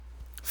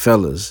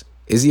Fellas,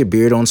 is your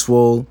beard on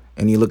swole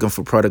and you're looking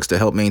for products to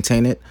help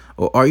maintain it?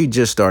 Or are you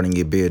just starting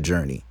your beard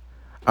journey?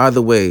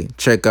 Either way,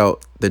 check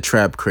out the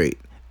Trap Crate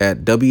at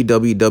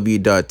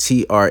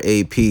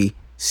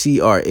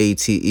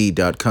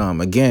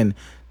www.trapcrate.com. Again,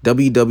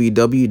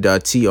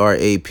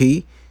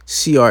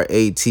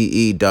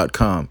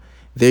 www.trapcrate.com.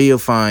 There you'll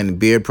find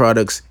beard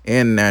products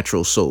and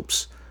natural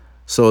soaps.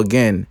 So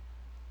again,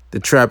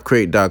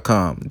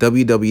 thetrapcrate.com,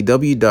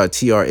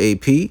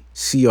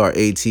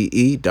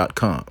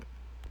 www.trapcrate.com.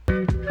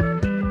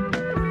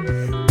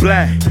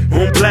 Black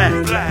on black,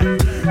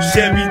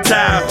 Chevy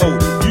Tahoe.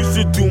 Used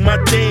to do my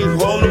thing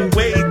all the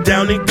way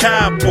down in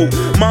Cabo.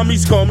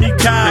 Mommies call me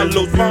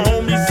Carlos, my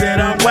homies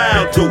said I'm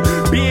wild though.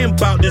 Being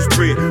about this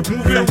bread,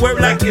 moving work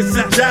like it's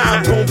a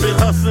job. Been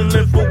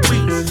hustling for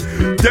weeks.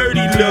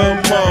 Dirty little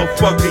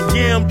motherfucker,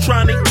 yeah, I'm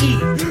trying to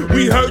eat.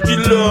 We heard you,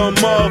 little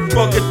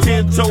motherfucker,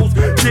 10 toes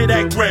to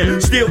that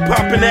ground. Still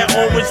popping that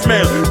orange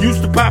smell.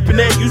 Used to popping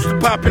that,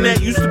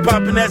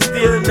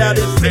 still now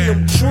they say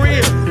I'm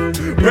trill.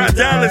 Brown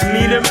dollars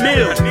need a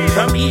meal.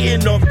 I'm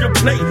eating off the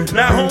plate.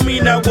 Now,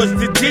 homie, now what's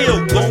the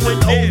deal?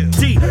 Going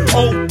OT,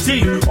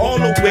 all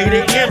the way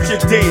to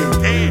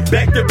Amsterdam.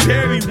 Back to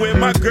Perry when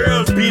my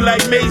girls be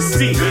like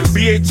Macy.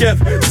 BHF,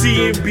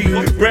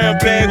 CNB, brown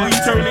bag, we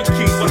turning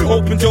keys.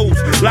 Open doors,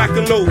 lock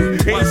and load.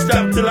 Ain't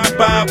stop till I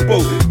buy a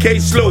boat.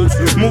 Case loads,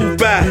 move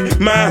by.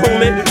 My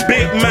homie,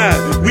 Big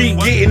Mile. We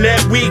getting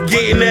that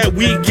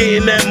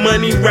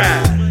money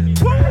ride.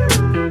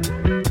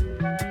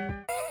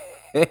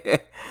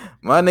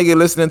 My nigga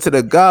listening to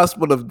the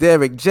gospel of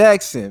Derrick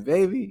Jaxn,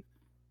 baby.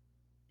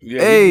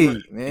 Yeah, hey,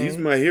 man. He's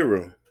my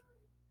hero.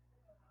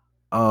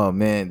 Oh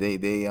man, they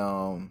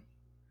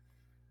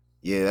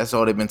yeah, that's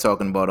all they've been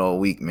talking about all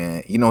week,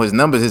 man. You know, his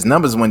numbers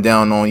went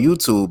down on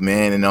YouTube,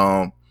 man, and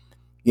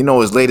you know,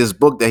 his latest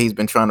book that he's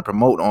been trying to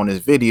promote on his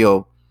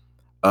video,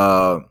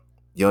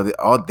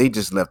 they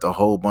just left a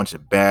whole bunch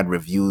of bad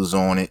reviews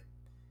on it.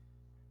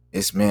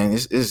 It's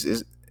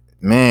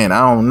man, I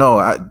don't know.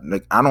 I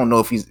don't know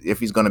if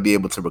he's gonna be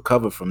able to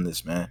recover from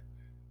this, man.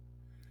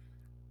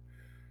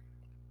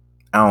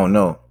 I don't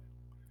know.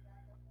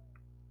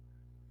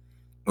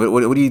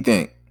 What do you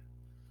think?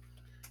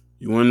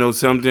 You want to know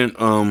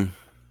something?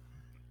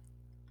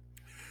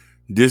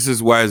 This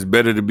is why it's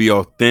better to be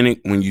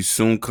authentic when you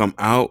soon come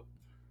out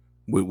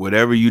with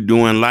whatever you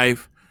do in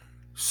life.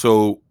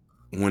 So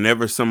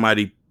whenever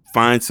somebody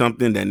finds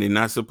something that they're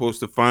not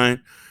supposed to find,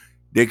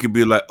 they could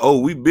be like, "Oh,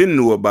 we been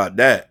knew about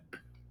that."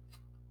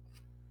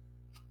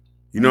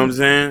 You know what I'm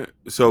saying?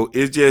 So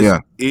it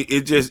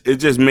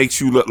just makes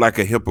you look like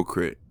a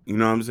hypocrite. You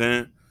know what I'm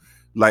saying?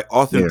 Like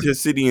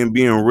authenticity and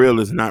being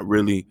real is not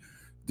really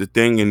the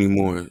thing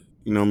anymore.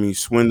 You know what I mean?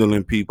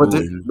 Swindling people.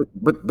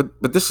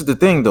 But this is the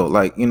thing though.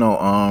 Like, you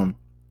know,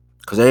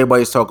 because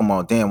everybody's talking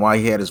about, damn, why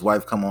he had his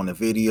wife come on the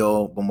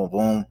video, boom, boom,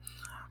 boom.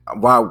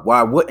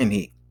 Why wouldn't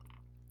he?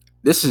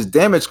 This is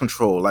damage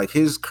control. Like,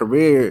 his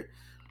career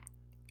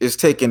is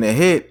taking a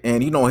hit,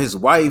 and you know, his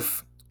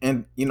wife,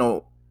 and you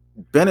know,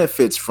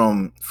 benefits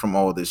from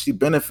all this. She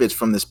benefits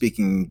from the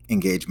speaking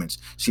engagements.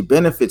 She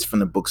benefits from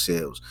the book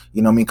sales.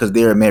 You know what I mean? Because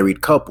they're a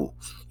married couple.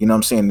 You know what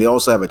I'm saying? They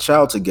also have a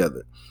child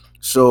together.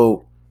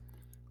 So,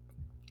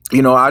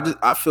 you know,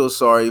 I feel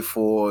sorry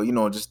for, you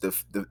know, just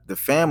the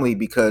family,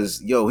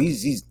 because it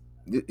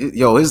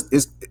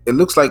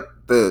looks like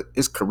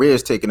his career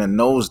is taking a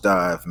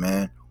nosedive,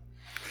 man.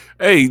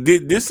 Hey,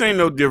 this ain't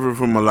no different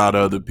from a lot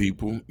of other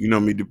people. You know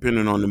what I mean?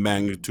 Depending on the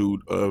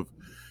magnitude of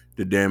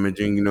the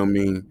damaging, you know what I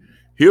mean?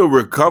 He'll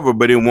recover,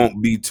 but it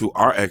won't be to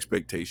our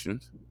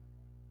expectations.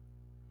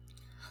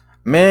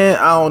 Man,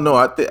 I don't know.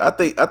 I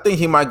think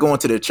he might go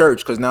into the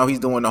church, because now he's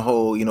doing the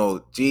whole, you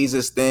know,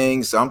 Jesus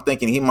thing. So I'm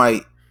thinking he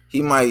might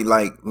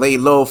like lay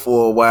low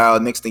for a while.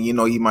 Next thing you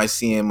know, you might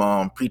see him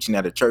preaching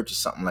at a church or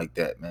something like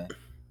that, man.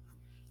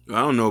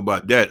 I don't know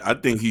about that. I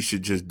think he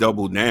should just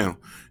double down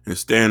and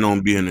stand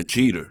on being a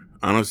cheater.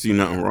 I don't see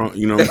nothing wrong.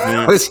 You know what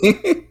I'm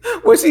saying?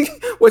 what's he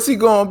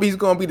going to be? He's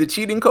going to be the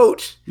cheating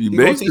coach? He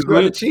going to teach you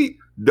how to cheat?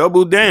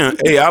 Double down.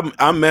 Hey,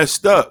 I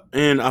messed up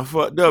and I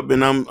fucked up,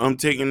 and I'm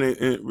taking it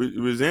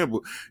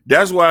example.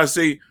 That's why I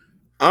say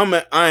I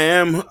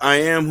am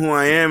who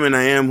I am, and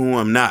I am who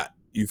I'm not.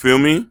 You feel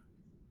me?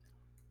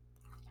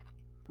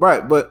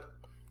 Right, but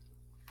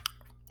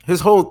his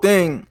whole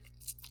thing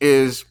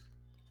is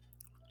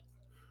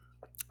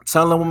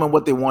telling women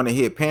what they want to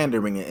hear,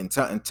 pandering it, and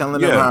telling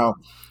them how,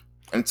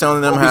 you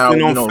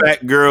know,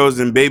 fat girls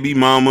and baby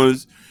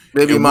mamas,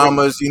 you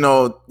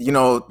know,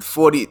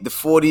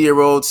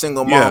 40-year-old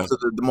single moms are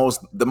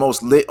the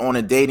most lit on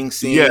a dating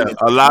scene. Yeah,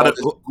 a lot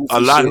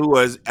who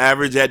was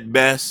average at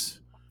best.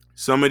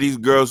 Some of these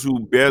girls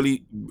who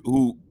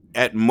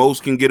at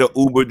most can get an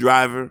Uber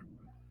driver.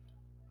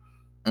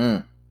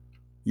 You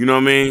know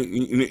what I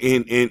mean?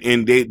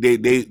 And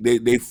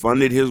they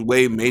funded his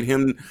way, made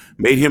him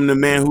the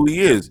man who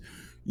he is.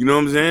 You know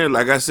what I'm saying?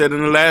 Like I said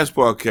in the last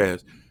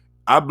podcast,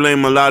 I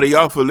blame a lot of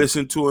y'all for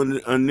listening to a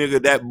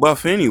nigga that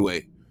buff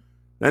anyway.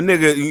 That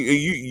nigga,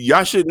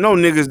 y'all should know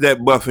niggas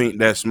that buff ain't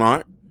that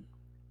smart.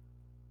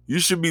 You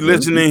should be Yeah,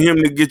 listening to him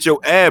to get your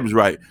abs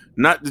right,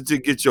 not to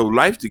get your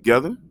life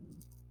together.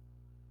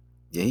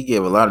 yeah, he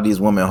gave a lot of these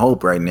women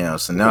hope right now.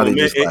 So Come now on, they man.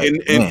 just like,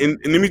 man. And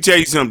let me tell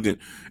you something.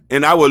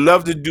 And I would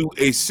love to do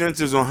a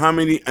census on how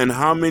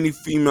many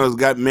females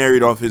got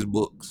married off his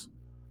books.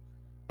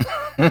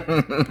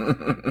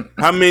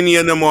 How many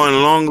of them are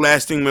in long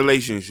lasting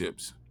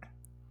relationships?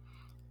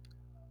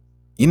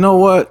 You know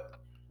what?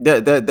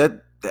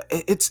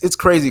 It's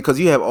crazy because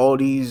you have all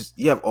these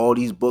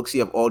books, you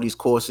have all these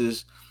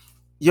courses.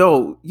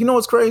 Yo, you know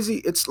what's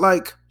crazy? It's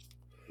like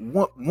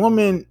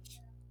woman,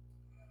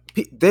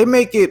 they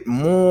make it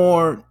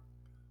more.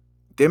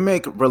 They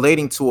make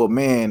relating to a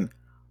man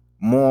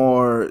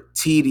more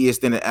tedious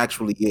than it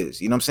actually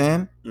is. You know what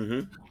I'm saying?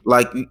 Mm-hmm.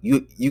 Like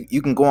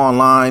you can go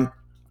online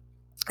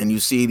and you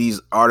see these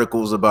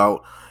articles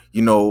about,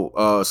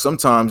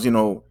 sometimes,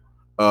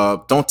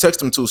 don't text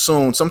them too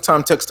soon.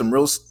 Sometimes text them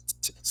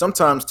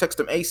sometimes text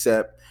them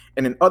ASAP,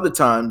 and then other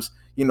times,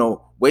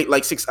 wait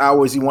like 6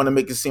 hours. You want to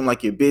make it seem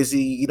like you're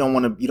busy. You don't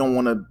want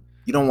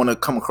to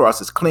come across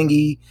as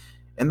clingy.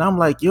 And I'm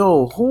like,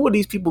 yo, who are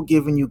these people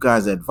giving you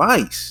guys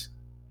advice?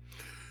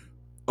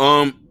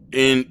 And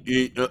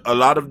a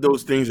lot of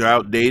those things are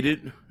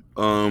outdated.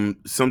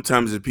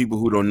 Sometimes it's people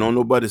who don't know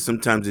nobody.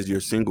 Sometimes it's your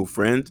single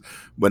friends.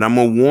 But I'm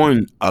gonna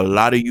warn a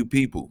lot of you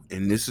people,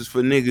 and this is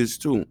for niggas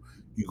too.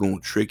 You gonna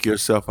trick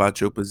yourself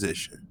out your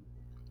position.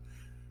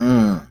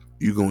 Mm.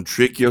 You gonna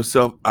trick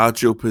yourself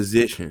out your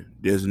position.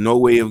 There's no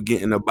way of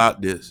getting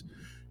about this.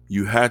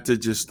 You have to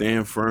just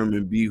stand firm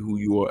and be who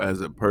you are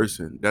as a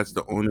person. That's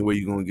the only way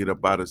you're gonna get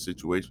up out of a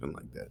situation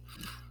like that.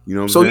 You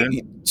know what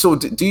I'm So,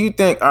 saying? do you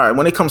think? All right,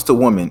 when it comes to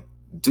women,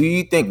 do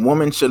you think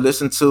women should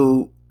listen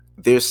to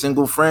their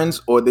single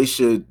friends, or they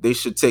should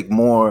take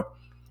more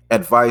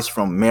advice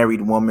from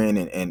married women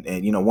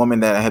and women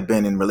that have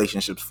been in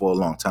relationships for a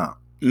long time?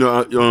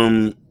 No,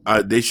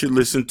 they should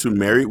listen to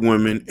married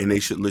women and they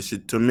should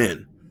listen to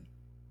men.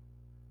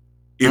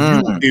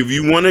 Mm. If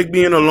you want to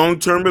be in a long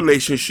term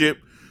relationship,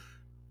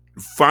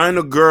 find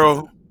a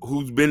girl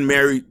who's been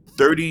married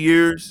 30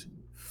 years,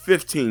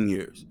 15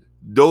 years.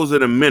 Those are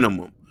the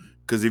minimum.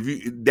 Because if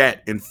you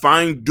that and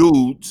find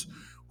dudes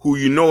who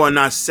you know are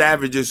not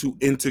savages who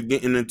into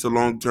getting into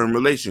long term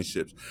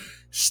relationships.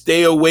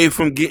 Stay away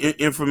from getting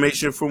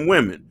information from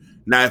women.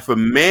 Now, if a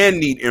man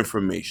need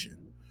information,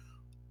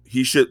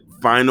 he should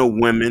find a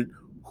woman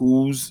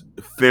who's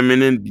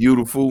feminine,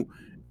 beautiful,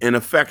 and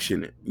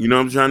affectionate. You know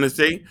what I'm trying to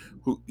say?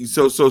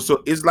 So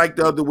it's like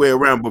the other way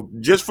around.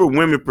 But just for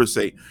women per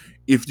se,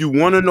 if you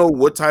want to know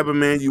what type of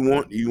man you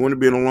want to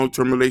be in a long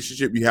term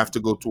relationship, you have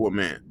to go to a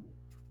man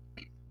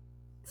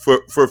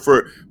for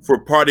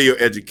part of your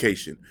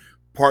education.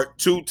 Part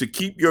two, to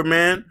keep your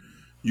man,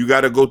 you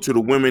got to go to the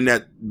women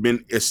that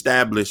been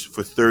established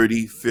for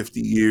 30,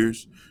 50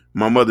 years.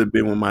 My mother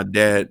been with my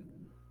dad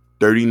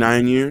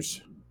 39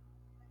 years.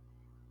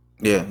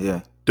 Yeah,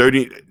 yeah.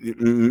 30,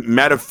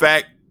 matter of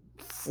fact,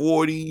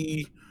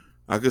 40.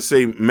 I could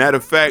say, matter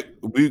of fact,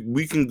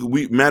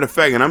 matter of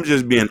fact, and I'm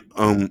just being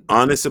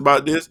honest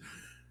about this.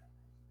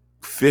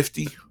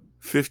 50,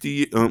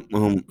 50.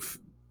 Hold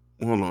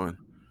on.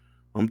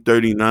 I'm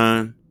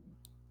 39.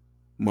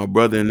 My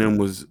brother and them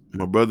was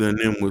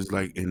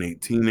like in a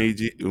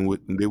teenage,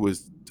 and they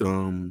was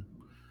So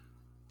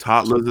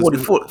toddlers or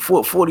 40,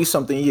 something. 40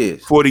 something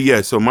years. 40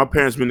 years. So my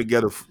parents been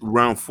together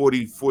around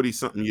 40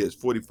 something years,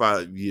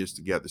 45 years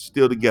together,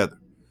 still together.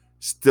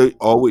 Still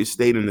always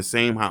stayed in the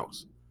same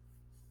house.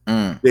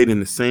 Mm. Stayed in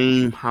the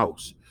same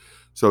house.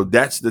 So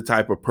that's the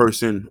type of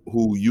person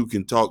who you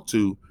can talk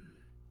to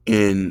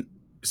and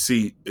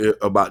see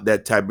about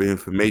that type of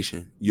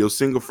information. Your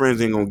single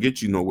friends ain't gonna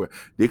get you nowhere.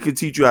 They can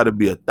teach you how to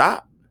be a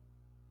thought.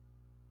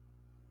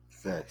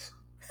 Facts.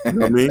 You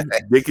know what I mean?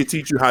 They can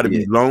teach you how to Yeah,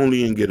 be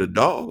lonely and get a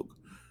dog.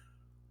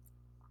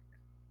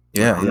 I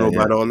yeah, don't yeah, know yeah.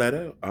 about all that.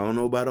 I don't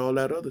know about all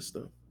that other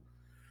stuff.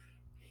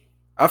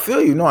 I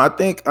feel you. No, I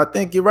think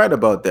you're right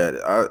about that.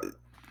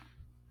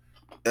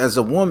 As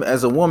a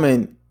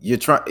woman, you're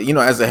trying.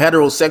 As a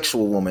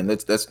heterosexual woman,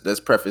 let's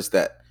preface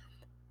that.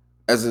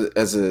 As a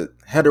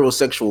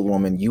heterosexual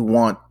woman, you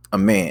want a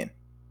man.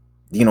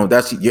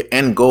 That's your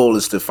end goal,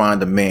 is to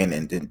find a man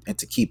and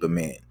to keep a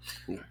man.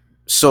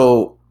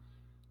 So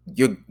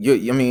I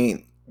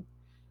mean,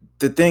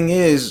 the thing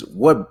is,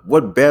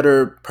 what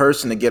better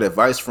person to get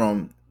advice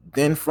from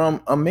than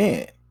from a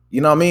man? You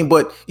know what I mean?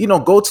 But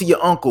go to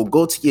your uncle,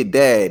 go to your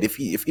dad. If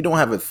you don't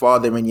have a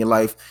father in your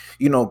life,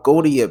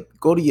 go to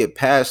your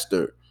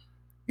pastor.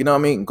 You know what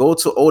I mean? Go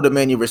to older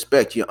men you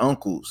respect, your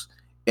uncles,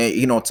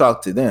 and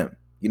talk to them.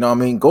 You know what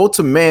I mean? Go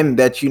to men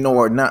that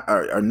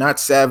are not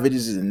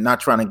savages and not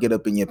trying to get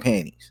up in your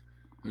panties.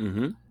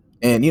 Mm-hmm.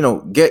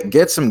 And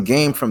get some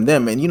game from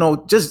them. And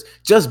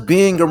just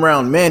being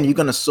around men, you're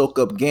gonna soak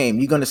up game.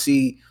 You're gonna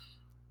see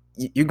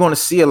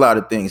a lot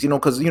of things.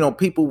 Because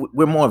people,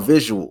 we're more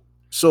visual.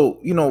 So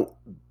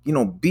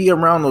be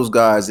around those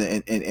guys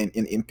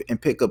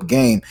and pick up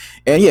game.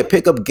 And yeah,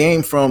 pick up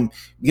game from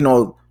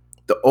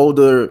the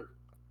older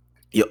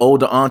your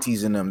older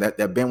aunties in them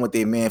that been with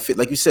their man fit,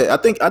 like you said. I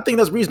think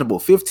that's reasonable.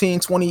 15,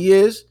 20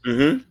 years.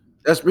 Mm-hmm.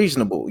 That's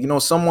reasonable. You know,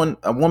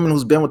 a woman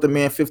who's been with a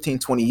man 15,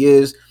 20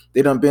 years,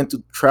 they done been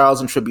through trials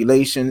and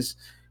tribulations.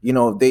 They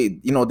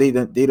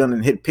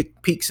done hit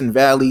peaks and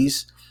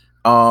valleys.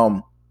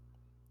 Um,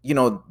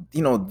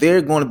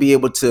 they're going to be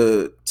able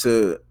to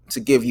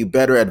give you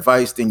better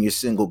advice than your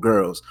single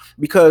girls,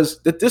 because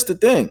this the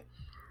thing.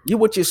 You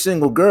with your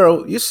single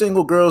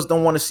girls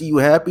don't want to see you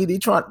happy. They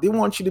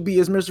want you to be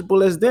as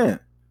miserable as them.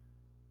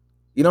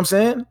 You know what I'm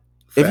saying?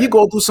 Fact. If you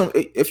go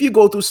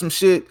through some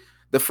shit,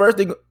 the first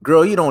thing,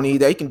 girl, you don't need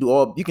that.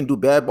 You can do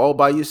bad all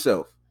by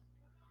yourself.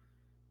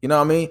 You know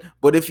what I mean?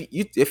 But if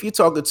you're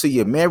talking to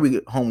your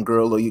married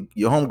homegirl, or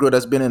your homegirl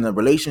that's been in a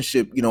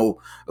relationship,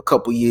 a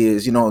couple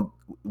years,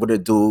 with a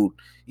dude,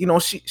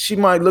 she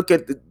might look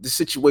at the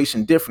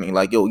situation differently.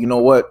 Like, yo, you know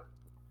what?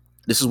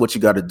 This is what you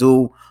got to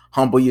do.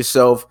 Humble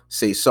yourself.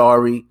 Say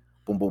sorry.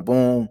 Boom, boom,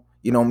 boom.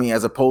 You know what I mean?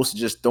 As opposed to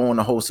just throwing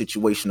the whole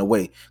situation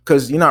away,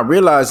 because you're not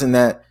realizing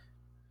that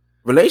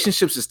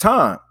relationships is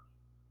time.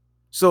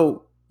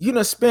 So you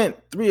done spent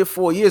 3 or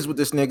 4 years with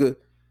this nigga.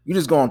 You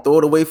just gonna throw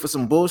it away for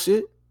some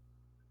bullshit?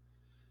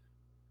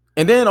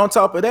 And then on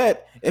top of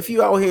that, if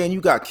you out here and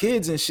you got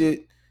kids and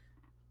shit,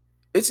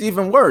 it's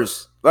even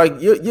worse. Like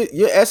your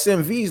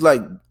SMV's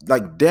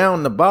like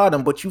down the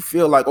bottom, but you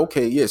feel like,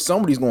 okay, yeah,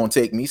 somebody's gonna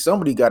take me.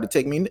 Somebody got to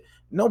take me.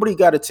 Nobody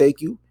got to take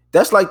you.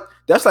 That's like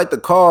the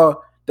car.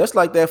 That's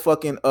like that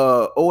fucking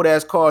old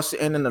ass car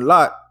sitting in the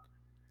lot.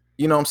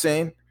 You know what I'm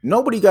saying?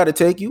 Nobody got to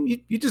take you.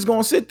 You just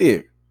gonna sit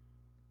there.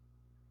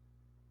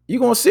 You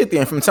gonna sit there,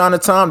 and from time to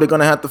time they're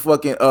gonna have to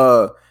fucking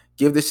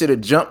give this shit a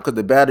jump because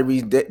the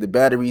battery's dead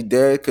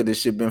because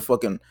this shit been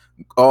fucking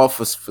off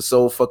for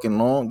so fucking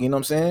long. You know what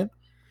I'm saying?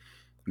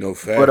 No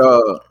But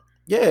fact.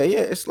 yeah,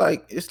 it's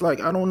like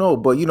I don't know,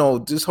 but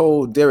this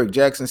whole Derrick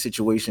Jaxn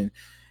situation,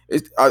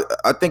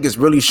 I think it's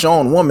really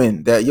showing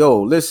women that,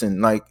 yo,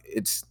 listen, like,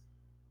 it's,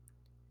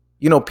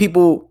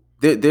 people,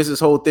 there's this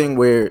whole thing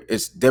where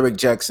it's Derrick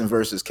Jaxn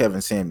versus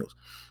Kevin Samuels.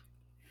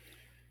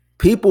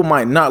 People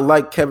might not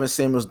like Kevin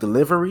Samuels'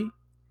 delivery,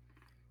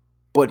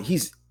 but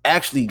he's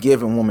actually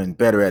giving women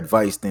better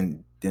advice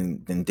than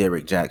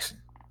Derrick Jaxn.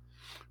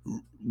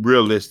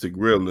 Realistic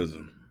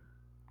realism.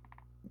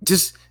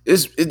 It's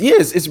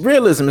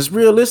realism. It's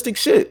realistic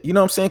shit. You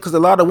know what I'm saying? Because a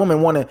lot of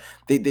women want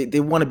to they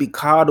want to be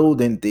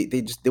coddled, and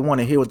they want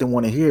to hear what they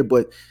want to hear.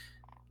 But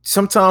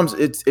sometimes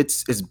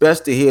it's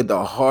best to hear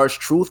the harsh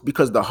truth,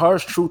 because the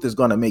harsh truth is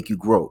gonna make you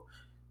grow.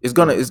 It's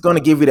gonna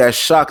give you that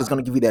shock. It's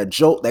gonna give you that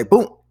jolt. Like,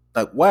 boom.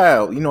 Like,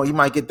 wow. You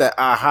might get that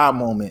aha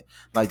moment.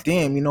 Like,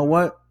 damn. You know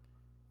what?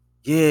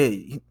 Yeah,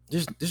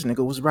 this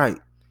nigga was right.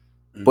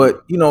 Mm-hmm.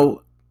 But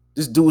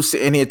this dude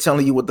sitting here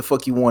telling you what the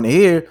fuck you want to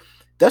hear.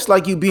 That's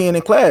like you being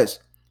in class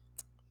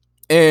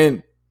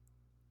and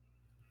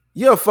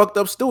you're a fucked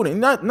up student.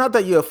 Not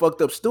that you're a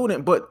fucked up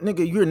student, but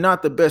nigga, you're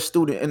not the best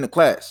student in the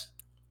class.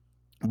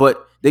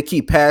 But they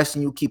keep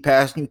passing you, keep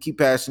passing you, keep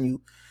passing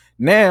you.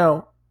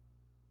 Now,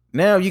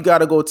 you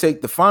gotta go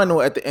take the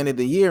final at the end of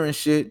the year and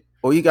shit,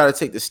 or you gotta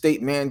take the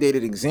state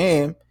mandated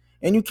exam,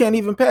 and you can't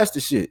even pass the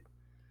shit.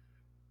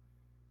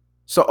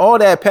 So all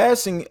that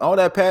passing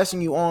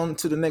you on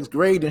to the next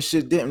grade and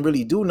shit didn't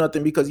really do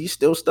nothing, because you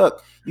still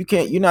stuck.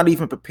 You're not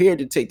even prepared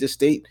to take the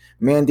state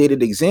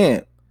mandated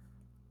exam.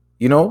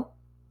 You know?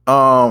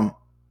 Um,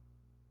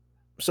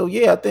 so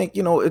yeah, I think,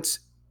 it's,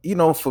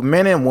 for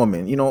men and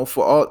women,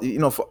 for all,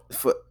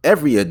 for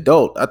every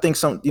adult. I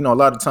think a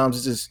lot of times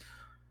it's just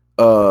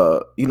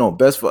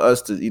best for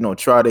us to,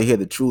 try to hear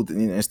the truth,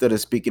 instead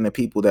of speaking to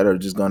people that are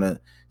just gonna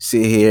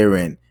sit here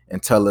and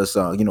tell us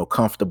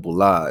comfortable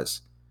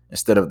lies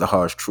instead of the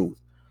harsh truth.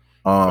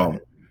 um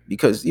Fact.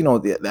 because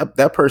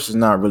that person's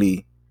not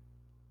really,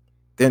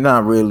 they're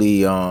not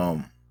really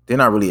they're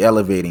not really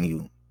elevating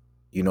you.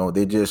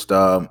 They're just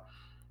they're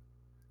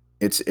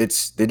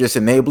just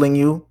enabling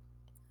you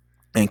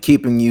and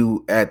keeping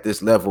you at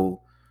this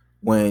level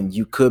when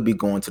you could be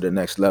going to the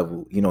next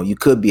level. You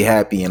could be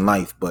happy in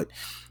life, but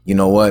you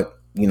know what,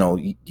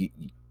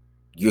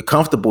 you're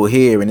comfortable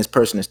here, and this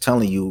person is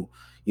telling you,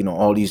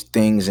 all these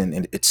things,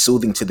 and it's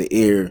soothing to the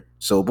ear.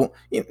 So boom,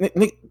 the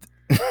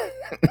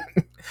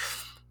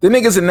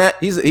nigga's in that,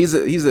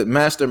 he's a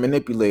master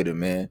manipulator,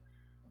 man.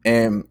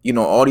 And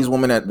all these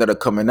women that are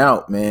coming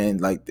out, man,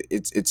 like,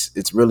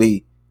 it's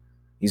really,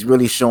 he's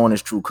really showing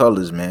his true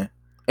colors, man.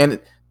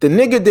 And the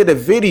nigga did a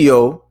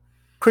video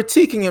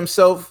critiquing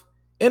himself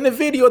in the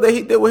video that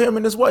he did with him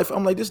and his wife.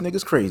 I'm like, this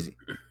nigga's crazy.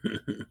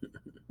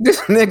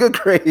 This nigga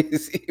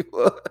crazy.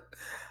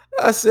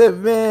 I said,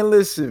 man,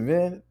 listen,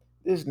 man,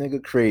 this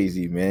nigga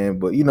crazy, man.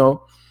 But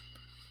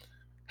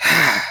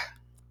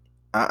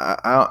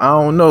I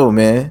don't know,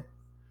 man.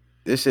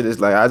 This shit is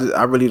like,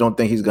 I really don't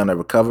think he's gonna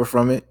recover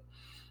from it.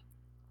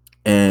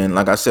 And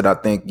like I said, I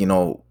think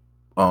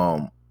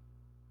um,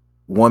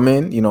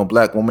 women,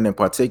 black women in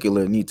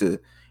particular, need to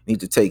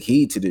take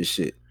heed to this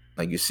shit.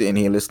 Like, you're sitting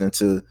here listening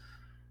to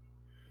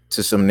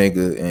some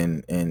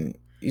nigga, and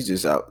he's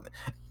just out,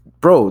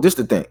 bro. This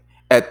the thing.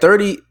 At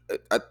 30,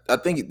 I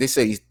think they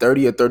say he's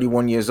 30 or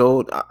 31 years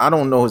old. I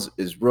don't know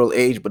his real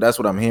age, but that's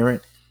what I'm hearing,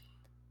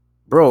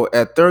 bro.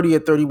 At 30 or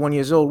 31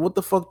 years old, what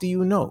the fuck do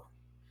you know?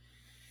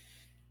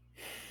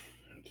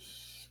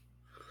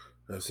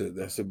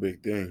 That's a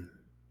big thing.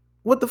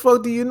 What the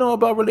fuck do you know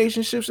about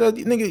relationships?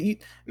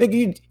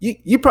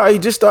 You probably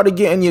just started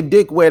getting your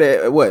dick wet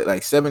at what,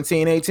 like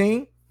 17,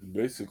 18?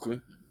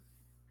 Basically.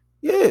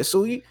 Yeah,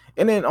 so you,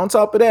 and then on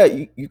top of that,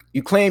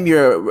 you claim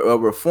you're a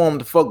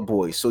reformed fuck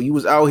boy. So you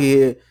was out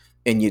here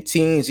in your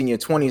teens and your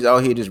 20s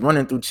out here just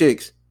running through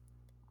chicks,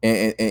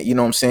 and you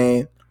know what I'm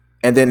saying?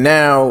 And then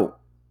now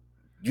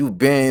you've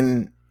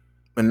been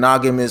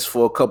monogamous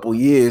for a couple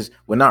years.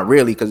 Well, not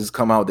really, because it's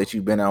come out that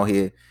you've been out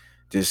here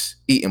just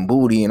eating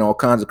booty and all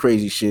kinds of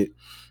crazy shit.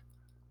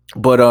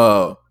 But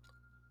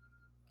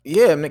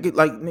yeah, nigga,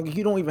 like nigga,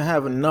 you don't even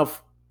have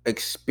enough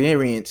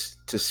experience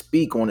to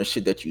speak on the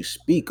shit that you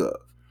speak of.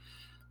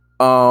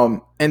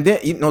 And then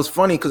you know it's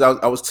funny because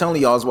I was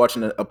telling you I was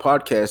watching a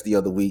podcast the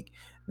other week.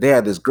 They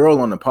had this girl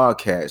on the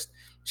podcast.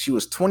 She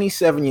was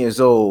 27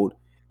 years old,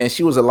 and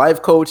she was a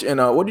life coach. And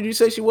what did you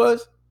say she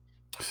was?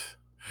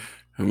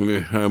 I'm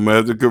gonna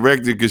have to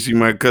correct it because she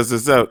might cuss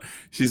us out.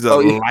 She's a Oh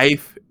yeah.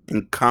 life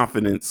and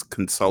confidence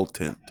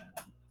consultant.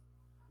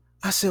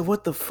 I said,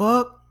 what the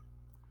fuck?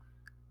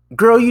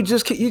 Girl, you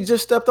just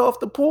stepped off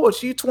the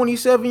porch. You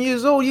 27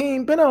 years old. You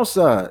ain't been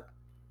outside.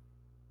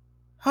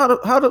 How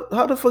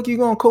the fuck you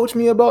gonna coach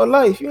me about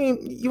life? You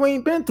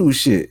ain't been through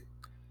shit.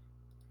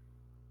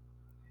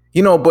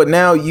 You know, but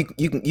now you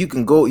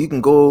can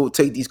go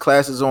take these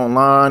classes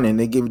online and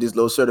they give you this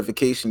little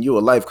certification. You're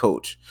a life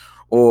coach,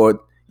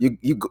 or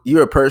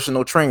you're a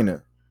personal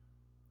trainer.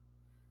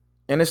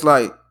 And it's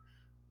like,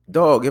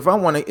 dog, if I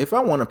want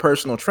a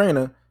personal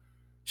trainer,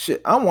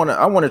 shit, I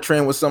want to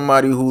train with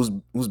somebody who's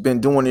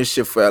been doing this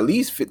shit for at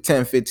least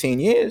 10, 15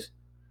 years.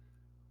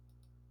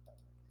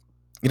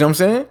 You know what I'm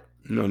saying?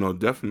 No, no,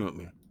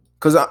 definitely.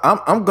 Because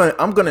I'm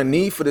gonna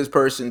need for this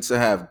person to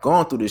have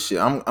gone through this shit.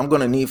 I'm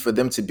gonna need for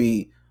them to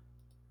be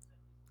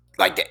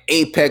like the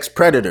apex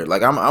predator.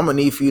 Like I'm gonna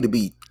need for you to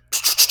be,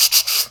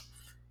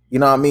 you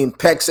know what I mean,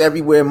 pecs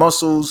everywhere,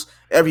 muscles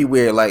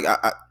everywhere. Like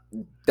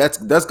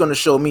that's gonna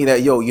show me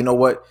that, yo, you know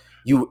what,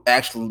 you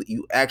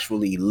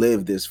actually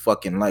live this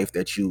fucking life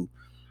that you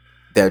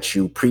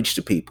preach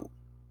to people.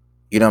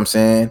 You know what I'm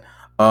saying?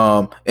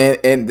 And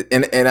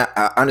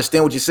I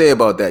understand what you say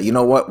about that. You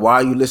know what? Why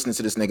are you listening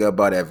to this nigga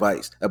about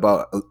advice,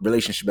 about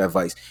relationship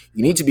advice?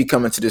 You need to be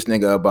coming to this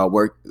nigga about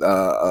work,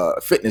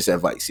 fitness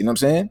advice. You know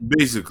what I'm saying?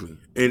 Basically,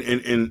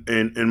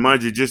 and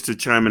mind you, just to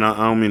chime in, I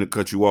don't mean to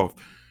cut you off.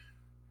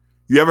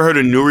 You ever heard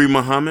of Nuri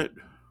Muhammad?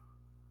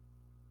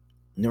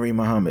 Nuri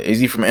Muhammad, is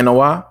he from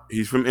NOI?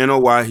 He's from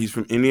NOY. He's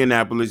from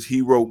Indianapolis.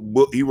 He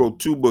wrote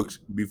two books,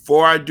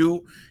 Before I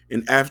Do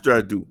and After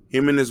I Do.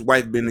 Him and his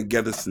wife been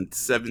together since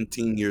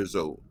 17 years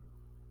old.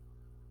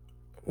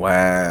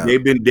 Wow.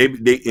 And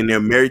they're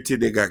married to,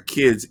 they got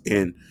kids,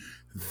 and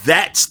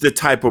that's the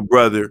type of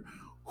brother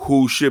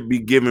who should be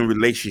giving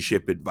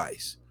relationship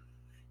advice.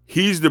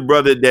 He's the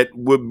brother that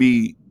would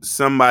be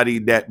somebody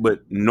that,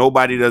 but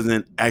nobody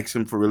doesn't ask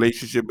him for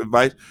relationship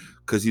advice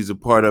because he's a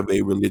part of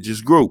a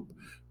religious group.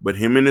 But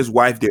him and his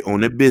wife, they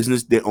own a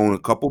business. They own a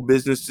couple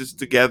businesses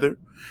together.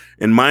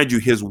 And mind you,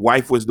 his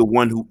wife was the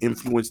one who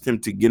influenced him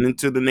to get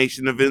into the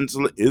Nation of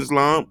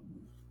Islam.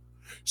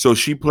 So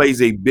she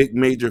plays a big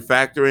major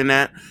factor in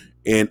that.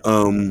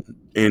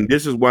 And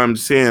this is why I'm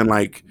saying,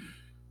 like,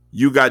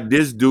 you got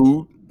this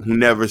dude who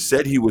never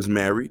said he was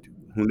married,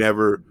 who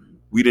never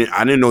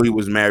I didn't know he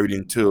was married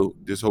until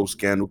this whole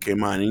scandal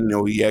came out. I didn't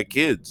know he had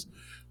kids.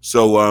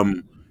 So you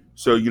know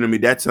what I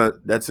mean,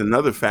 that's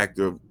another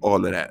factor of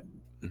all of that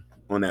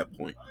on that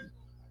point.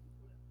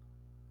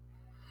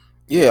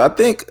 Yeah, I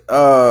think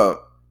the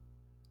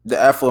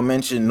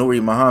aforementioned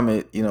Nuri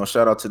Muhammad, you know,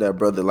 shout out to that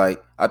brother.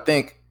 Like, I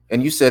think,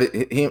 and you said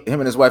him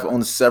and his wife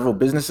own several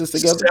businesses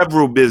together.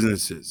 Several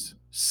businesses. Yeah,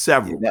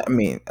 Several. I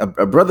mean,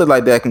 a brother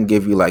like that can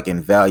give you like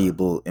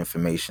invaluable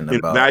information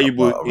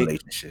Invaluable, about a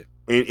relationship.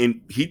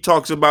 and he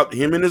talks about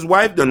him and his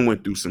wife done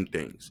went through some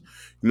things.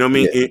 You know what I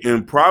mean? Yeah,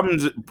 And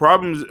problems,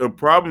 a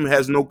problem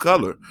has no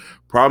color.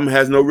 Problem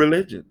has no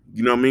religion.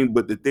 You know what I mean?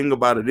 But the thing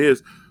about it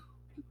is,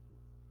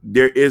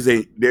 there's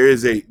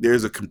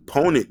a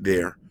component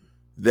there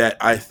that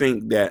I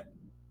think that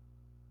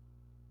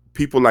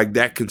people like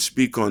that can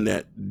speak on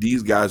that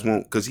these guys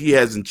won't, because he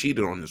hasn't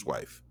cheated on his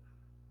wife.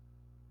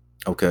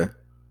 okay.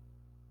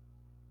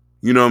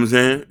 You know what I'm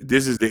saying?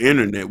 This is the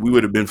internet. We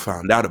would have been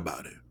found out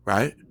about it,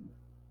 right?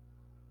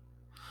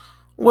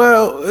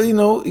 Well, you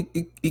know,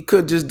 he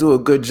could just do a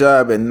good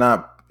job and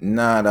not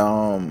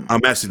I'm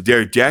asking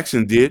Derrick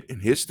Jaxn did,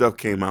 and his stuff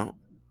came out.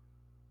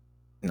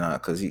 nah,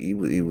 because he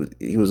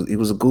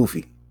was a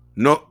goofy.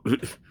 No, He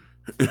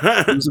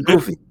was a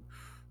goofy.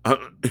 Uh,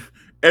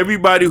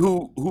 everybody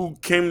who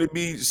came to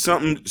be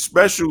something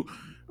special,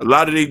 a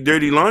lot of their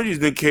dirty laundries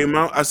then came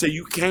out. I said,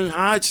 you can't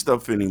hide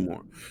stuff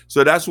anymore.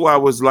 So that's why I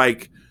was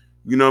like,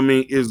 you know what I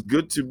mean? It's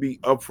good to be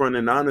upfront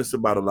and honest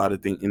about a lot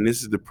of things. And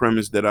this is the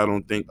premise that I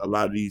don't think a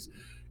lot of these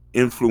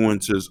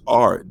influencers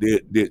are.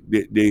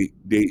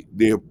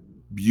 They're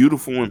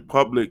beautiful in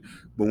public,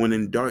 but when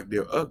in dark,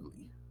 they're ugly.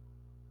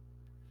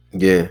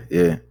 Yeah,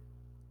 yeah.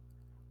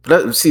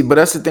 But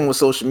that's the thing with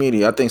social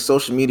media. I think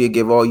social media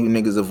give all you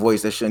niggas a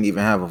voice that shouldn't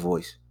even have a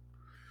voice.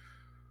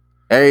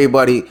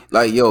 Everybody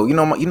like, yo, you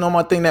know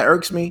my thing that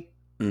irks me?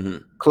 Mm-hmm.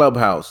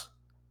 Clubhouse.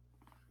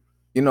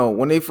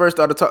 When they first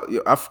started talking,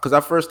 because I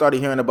first started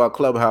hearing about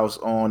Clubhouse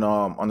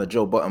on the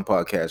Joe Button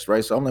podcast,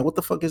 right? So I'm like, what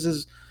the fuck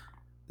is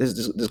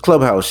this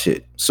Clubhouse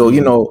shit? So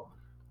Mm-hmm.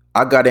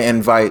 I got an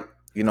invite,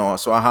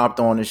 so I hopped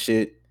on the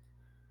shit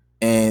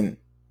and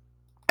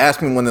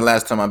asked me when the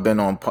last time I've been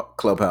on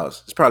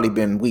Clubhouse. It's probably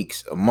been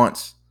weeks or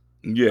months.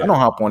 I Yeah. don't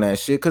hop on that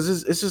shit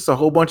because it's just a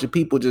whole bunch of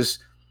people just.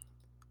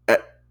 uh,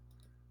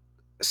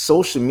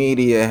 Social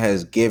media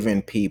has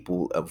given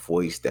people a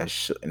voice that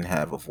shouldn't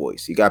have a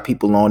voice. You got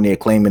people on there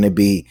claiming to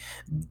be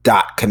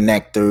dot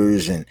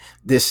connectors and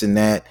this and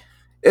that.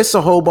 It's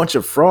a whole bunch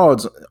of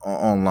frauds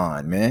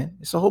online, man.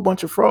 It's a whole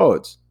bunch of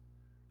frauds,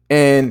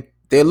 and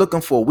they're looking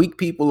for weak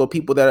people or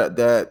people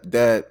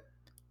that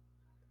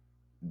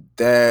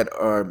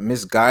are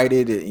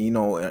misguided, and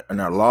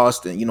are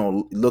lost,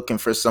 and looking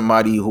for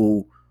somebody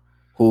who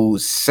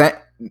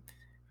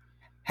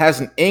has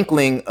an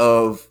inkling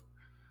of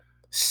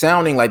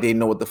sounding like they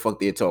know what the fuck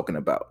they're talking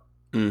about.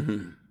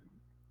 Mm-hmm.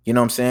 You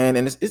know what I'm saying?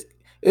 And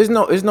it's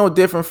no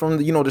different from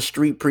the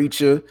street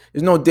preacher.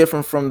 It's no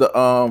different from the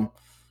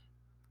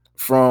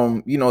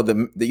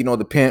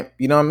pimp.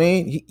 You know what I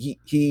mean?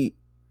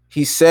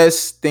 He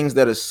says things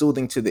that are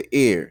soothing to the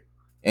ear,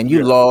 and Yeah.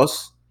 you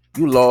lost,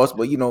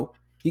 but he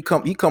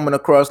coming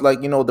across like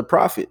the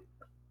prophet.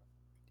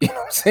 You know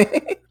what I'm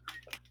saying?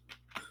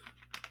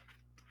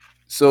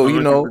 So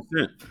 100%.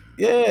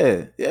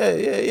 yeah, yeah.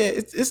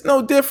 It's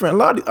no different.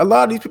 A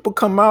lot of these people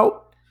come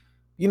out.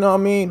 You know what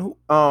I mean?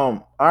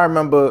 I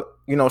remember.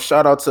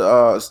 Shout out to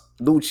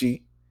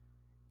Lucci.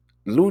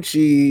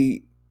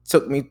 Lucci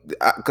took me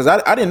because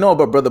I didn't know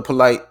about Brother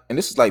Polite, and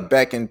this is like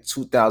back in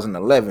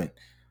 2011.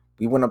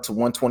 We went up to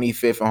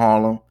 125th in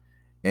Harlem,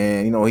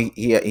 and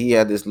he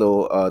had this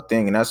little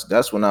thing, and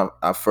that's when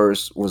I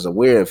first was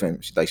aware of him.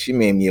 She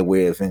made me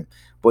aware of him.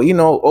 But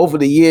over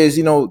the years,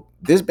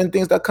 there's been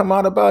things that come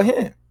out about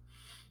him.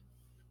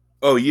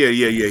 Oh yeah,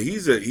 yeah, yeah.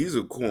 He's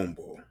a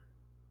cornball.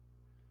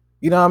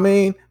 You know what I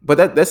mean?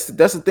 But that's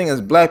the thing.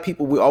 As black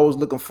people, we're always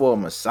looking for a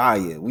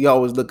messiah. We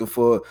always looking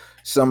for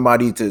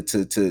somebody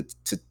to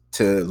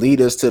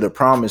lead us to the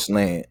promised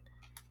land.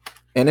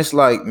 And it's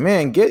like,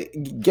 man,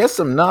 get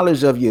some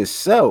knowledge of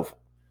yourself.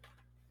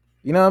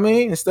 You know what I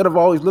mean? Instead of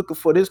always looking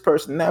for this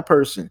person and that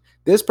person.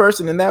 This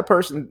person and that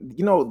person,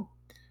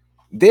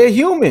 they're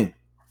human.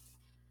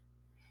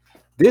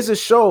 There's a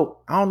show.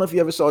 I don't know if you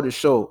ever saw this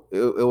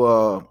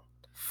show.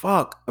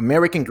 Fuck,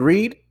 American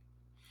Greed.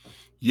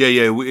 Yeah,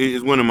 yeah.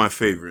 It's one of my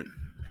favorite.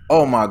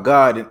 Oh my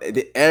god!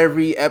 And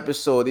every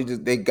episode,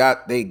 they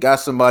got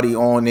somebody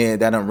on there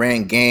that done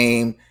ran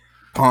game,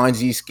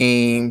 Ponzi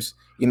schemes.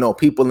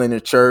 People in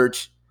the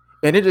church,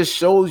 and it just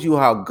shows you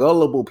how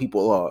gullible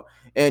people are.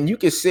 And you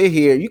can sit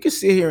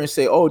here and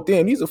say, "Oh,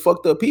 damn, these are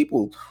fucked up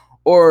people,"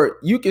 or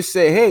you can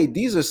say, "Hey,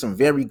 these are some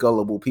very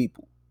gullible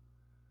people."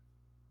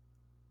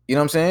 You know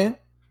what I'm saying?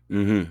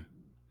 Mm-hmm.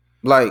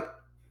 Like,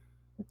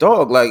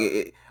 dog,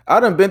 like I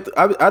done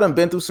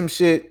been through some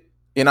shit,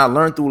 and I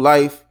learned through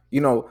life.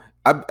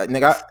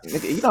 Nigga,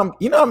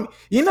 you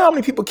know how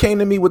many people came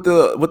to me with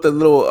the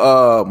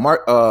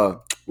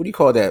little what do you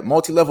call that,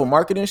 multi-level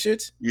marketing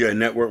shits, Yeah,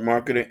 network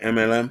marketing,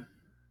 MLM.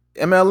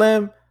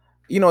 MLM.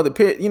 The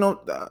pit.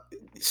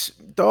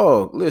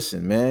 Dog.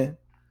 Listen, man,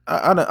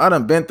 I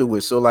done been through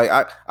it, so like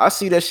I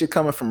see that shit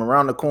coming from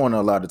around the corner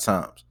a lot of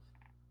times.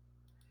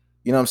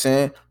 You know what I'm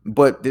saying?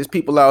 But there's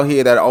people out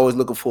here that are always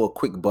looking for a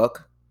quick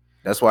buck.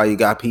 That's why you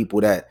got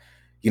people that,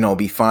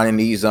 be finding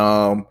these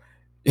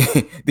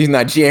these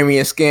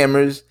Nigerian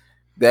scammers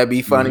that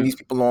be finding these Mm-hmm.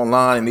 people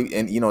online,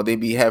 and they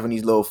be having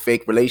these little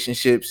fake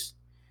relationships,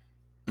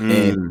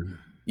 and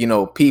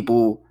Mm.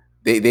 people,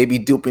 they be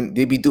duping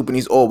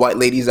these old white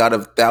ladies out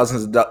of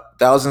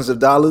thousands of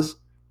dollars,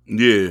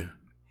 Yeah.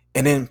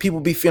 and then people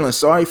be feeling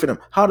sorry for them.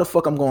 How the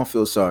fuck I'm gonna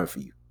feel sorry for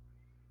you?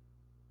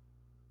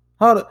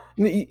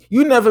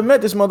 You never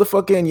met this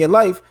motherfucker in your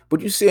life,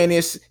 but you sending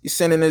this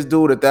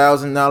dude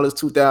 $1,000,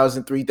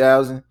 2,000,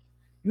 3,000.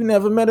 You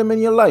never met him in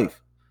your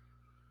life.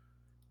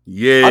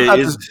 Yeah, I got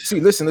this. it's See,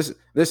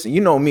 listen.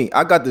 You know me.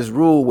 I got this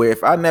rule where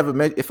if I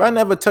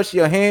never touch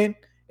your hand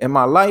in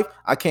my life,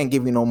 I can't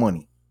give you no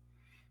money.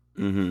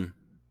 mm-hmm.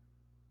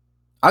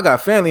 I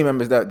got family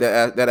members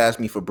that ask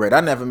me for bread.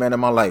 I never met in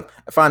my life.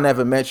 If I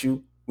never met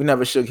you, we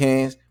never shook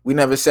hands. We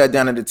never sat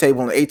down at the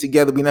table and ate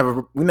together. We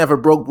never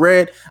broke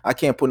bread. I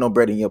can't put no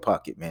bread in your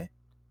pocket, man.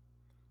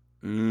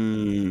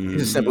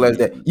 It's as simple as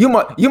that.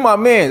 Mm. You my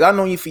man. I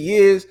know you for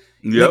years.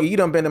 Yep. Nigga, you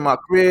done been in my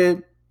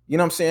crib. You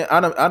know what I'm saying? I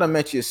done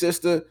met your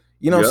sister.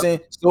 You know what I'm Yep. saying?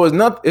 So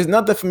it's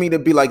nothing for me to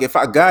be like, if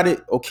I got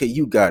it, okay,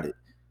 you got it.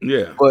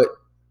 Yeah. But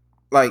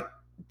like,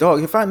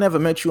 dog, if I never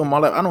met you in my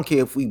life, I don't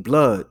care if we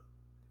blood.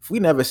 If we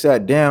never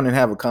sat down and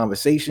have a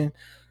conversation,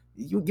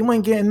 you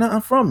ain't getting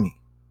nothing from me.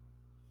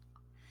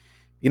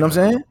 You know what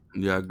I'm saying?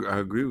 Yeah, I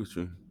agree with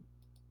you.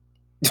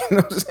 You know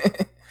what I'm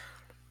saying?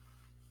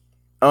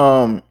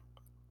 Um,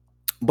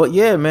 But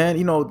yeah, man,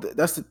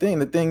 that's the thing.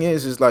 The thing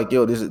is like,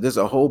 yo, there's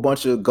a whole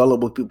bunch of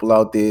gullible people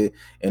out there,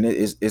 and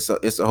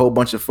it's a whole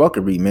bunch of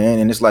fuckery, man.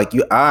 And it's like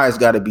your eyes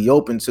got to be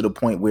open to the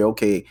point where,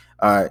 okay,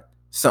 all right,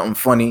 something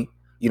funny,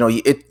 your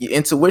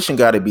intuition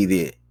got to be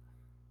there.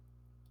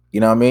 You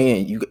know what I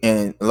mean?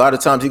 And a lot of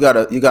times you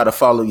gotta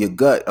follow your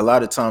gut. A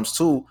lot of times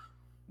too,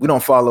 we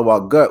don't follow our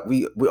gut.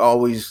 We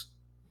always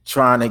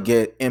trying to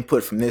get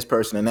input from this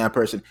person and that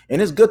person, and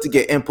it's good to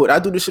get input. I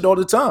do this shit all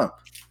the time.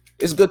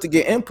 It's good to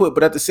get input,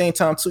 but at the same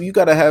time too, you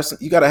gotta have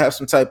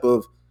some type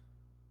of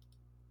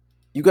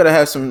you gotta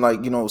have some, like,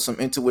 some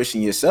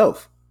intuition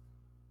yourself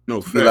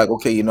No to be like, fact.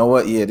 okay, you know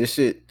what? Yeah, this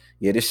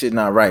shit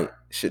not right.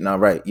 Shit not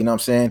right. You know what I'm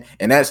saying?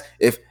 And that's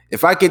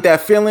if I get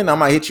that feeling, I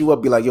might hit you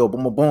up, be like, yo,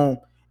 boom, boom, boom,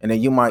 and then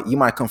you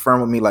might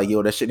confirm with me like,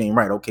 yo, that shit ain't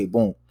right. Okay,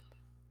 boom.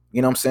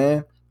 You know what I'm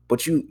saying?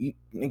 But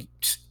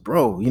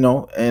bro,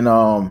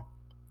 and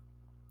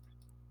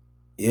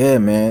yeah,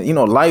 man,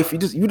 life. You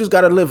just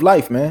gotta live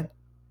life, man.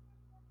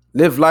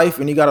 Live life,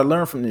 and you gotta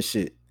learn from this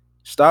shit.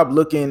 Stop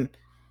looking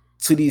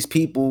to these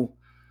people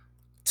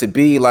to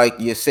be like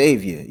your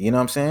savior. You know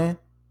what I'm saying?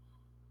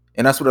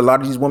 And that's what a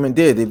lot of these women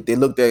did. They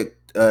looked at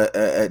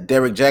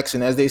Derrick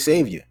Jaxn as their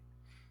savior.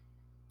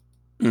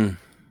 Mm.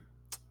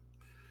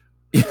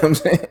 You know what I'm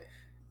saying?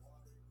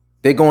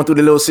 They going through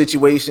the little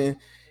situation.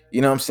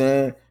 You know what I'm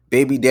saying?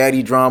 Baby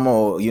daddy drama,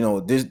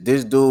 or this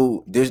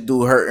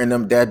dude hurting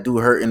them, that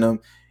dude hurting them.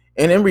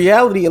 And in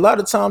reality, a lot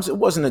of times it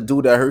wasn't a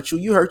dude that hurt you.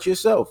 You hurt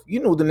yourself. You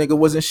knew the nigga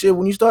wasn't shit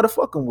when you started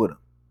fucking with him.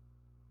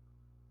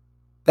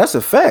 That's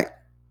a fact.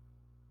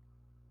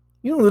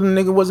 You knew the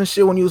nigga wasn't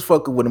shit when you was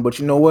fucking with him. But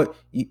you know what?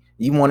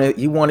 You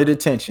wanted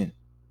attention,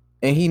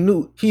 and he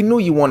knew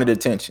you wanted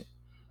attention.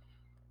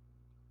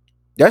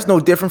 That's no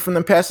different from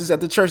the pastors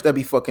at the church that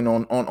be fucking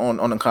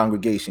on the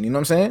congregation. You know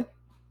what I'm saying?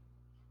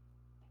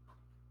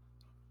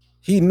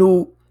 He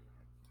knew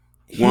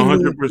he knew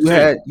you 100%.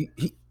 had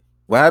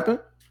what happened?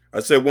 I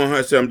said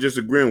 100. I'm just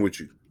agreeing with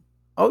you.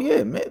 Oh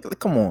yeah, man. Like,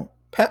 come on.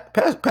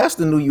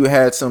 Pastor knew you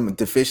had some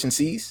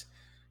deficiencies.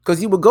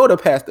 Cause you would go to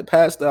Pastor,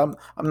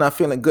 I'm not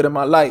feeling good in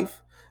my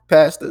life.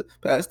 Pastor.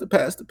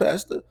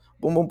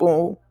 Boom, boom,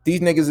 boom.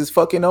 These niggas is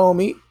fucking on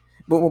me.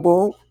 Boom, boom,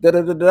 boom. Da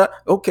da da da.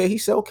 Okay, he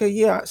said, okay,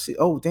 yeah, I see.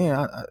 Oh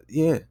damn,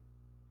 yeah.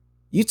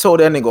 You told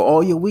that nigga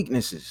all your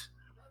weaknesses.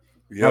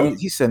 Yep.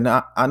 He said,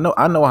 nah, I know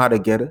how to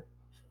get her.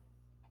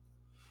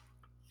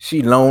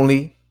 She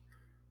lonely.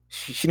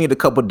 She need a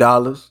couple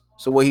dollars.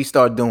 So what he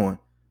start doing?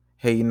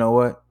 Hey, you know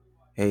what?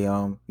 Hey,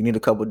 you need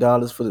a couple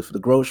dollars for the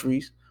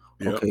groceries?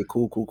 Yep. Okay,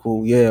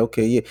 cool. Yeah,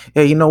 okay, yeah.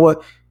 Hey, you know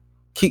what?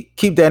 Keep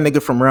that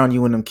nigga from around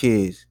you and them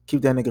kids.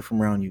 Keep that nigga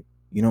from around you.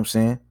 You know what I'm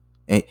saying?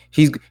 And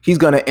he's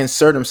gonna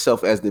insert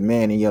himself as the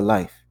man in your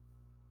life.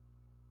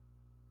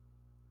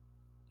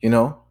 You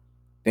know?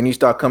 Then you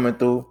start coming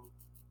through.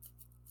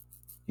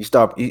 You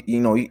start,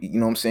 you know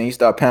what I'm saying? You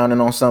start pounding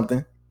on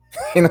something.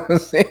 You know what I'm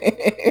saying?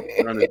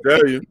 Trying to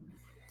tell you.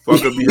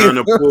 Fucker behind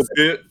the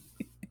pulpit.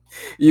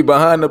 You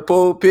behind the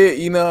pulpit,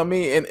 you know what I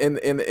mean,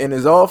 in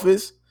his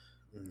office.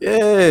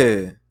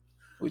 Yeah.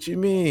 What you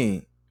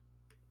mean?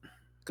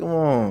 Come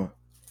on.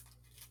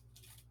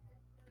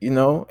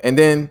 And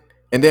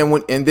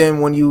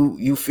then when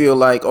you feel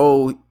like,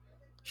 oh,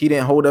 he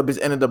didn't hold up his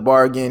end of the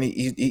bargain.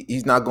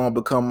 He's not gonna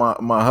become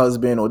my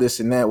husband or this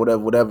and that,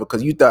 whatever.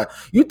 Because you thought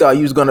you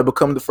was gonna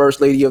become the first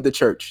lady of the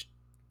church.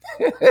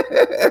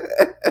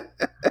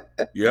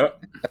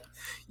 Yep.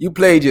 You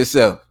played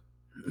yourself.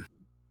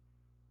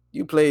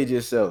 You played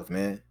yourself,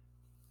 man.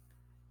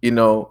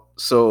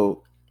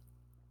 So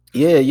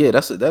yeah.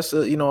 That's a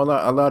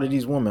a lot of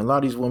these women. A lot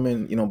of these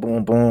women,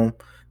 boom, boom.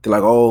 They're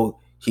like, oh,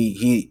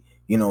 he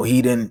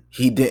didn't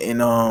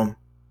tell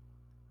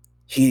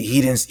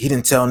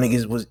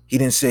niggas he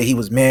didn't say he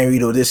was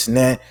married or this and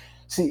that.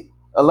 See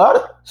a lot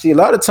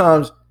of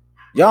times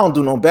y'all don't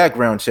do no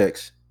background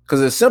checks,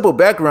 because a simple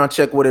background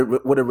check would have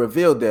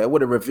revealed that.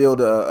 Would have revealed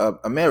a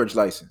marriage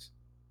license.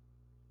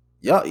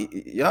 Y'all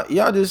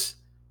just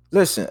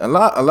listen. A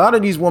lot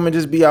of these women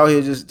just be out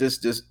here just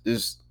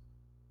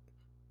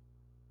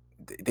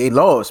they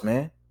lost,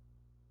 man.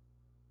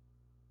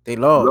 They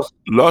lost.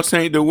 Lost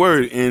ain't the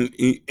word, and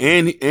a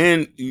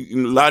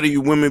lot of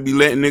you women be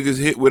letting niggas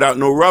hit without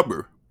no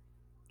rubber.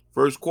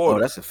 First Oh,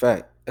 quarter. that's a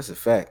fact. That's a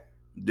fact.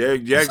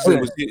 Derrick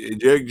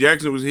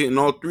Jaxn was hitting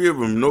all three of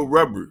them, no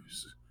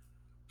rubbers.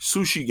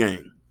 Sushi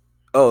gang,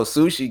 Oh,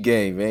 sushi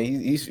game, man.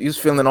 He's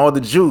feeling all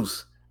the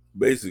juice.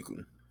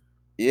 basically.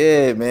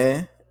 Yeah,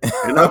 man.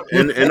 And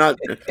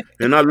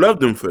I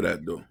loved him for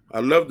that though. I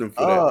loved him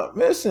for that. Oh,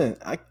 listen,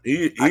 I I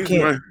He's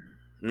can't my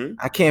hmm?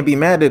 I can't be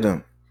mad at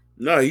him.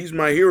 No, he's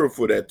my hero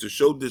for that, to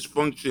show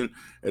dysfunction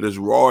at its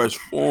rawest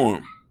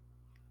form.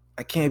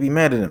 I can't be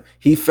mad at him.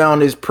 He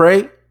found his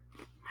prey.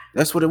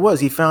 That's what it was.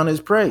 He found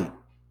his prey.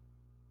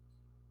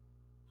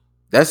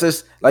 That's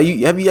just like,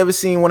 have you ever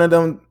seen one of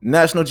them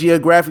National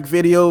Geographic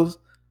videos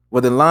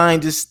where the lion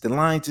just sitting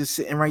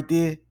right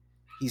there?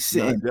 He's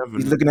No, sitting.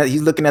 He's definitely.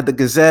 looking at the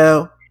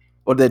gazelle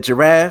or the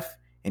giraffe,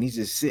 and he's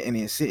just sitting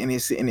there,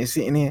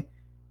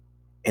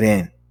 and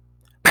then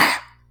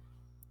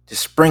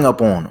just spring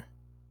up on him.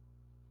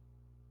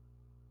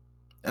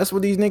 That's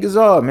what these niggas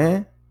are,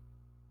 man.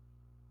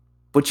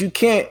 But you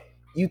can't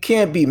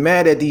be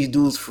mad at these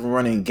dudes for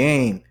running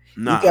game.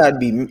 Nah.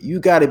 You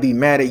gotta be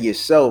mad at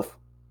yourself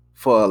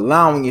for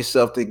allowing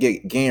yourself to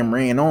get game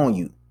ran on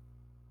you.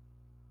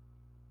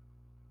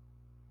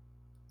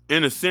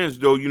 In a sense,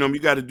 though, you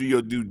got to do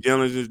your due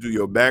diligence, do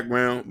your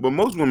background. But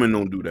most women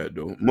don't do that,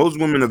 though. Most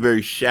women are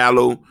very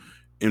shallow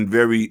and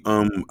very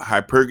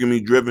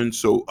hypergamy driven.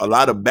 So a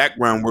lot of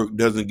background work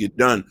doesn't get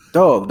done.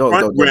 Dog, dog,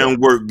 Front dog, dog, dog. ground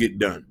work get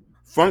done.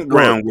 Front Dog.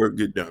 ground work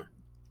get done.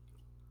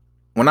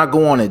 When I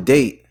go on a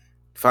date,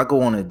 if I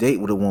go on a date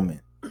with a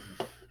woman,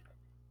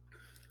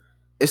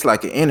 it's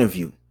like an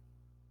interview.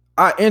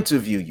 I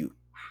interview you.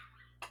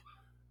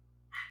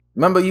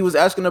 Remember you was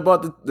asking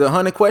about the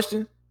 100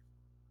 question?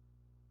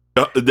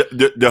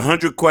 The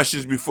 100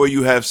 questions before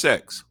you have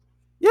sex.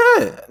 Yeah,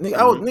 nigga,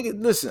 Mhm. nigga,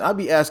 listen, I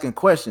be asking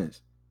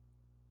questions.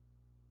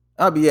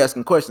 I'll be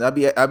asking questions. I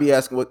be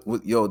asking what's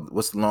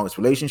the longest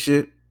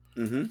relationship?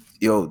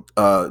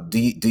 Mm-hmm.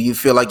 Do you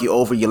feel like you're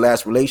over your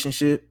last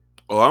relationship?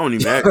 Oh, I don't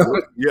even ask.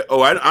 Yeah.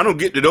 Oh, I don't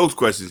get to those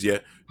questions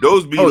yet.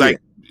 Those be Oh yeah.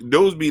 like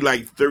those be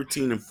like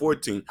 13 and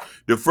 14.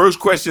 The first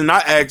question I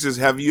ask is,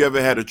 have you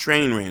ever had a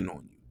train ran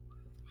on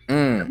you?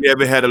 Have Mm, you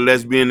ever had a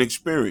lesbian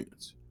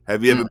experience?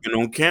 Have you ever mm. been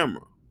on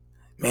camera?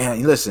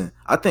 Man, listen,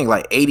 I think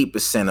like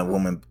 80% of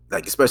women,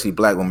 like especially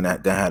black women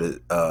that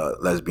had a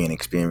lesbian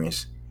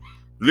experience.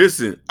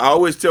 Listen, I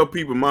always tell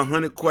people my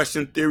 100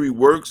 question theory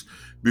works.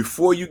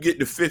 Before you get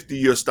to 50,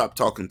 you'll stop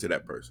talking to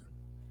that person.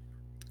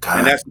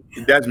 And God.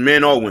 that's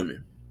men or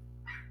women.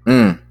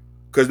 Mm.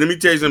 Because let me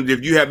tell you something,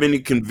 if you have any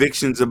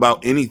convictions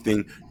about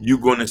anything, you're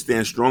gonna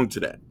stand strong to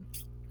that.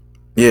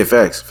 Yeah,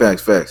 facts,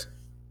 facts, facts,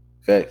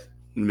 facts,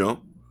 You know?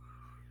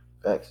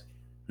 facts.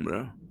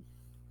 Yeah.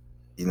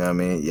 You know what I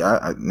mean? Yeah,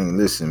 I mean,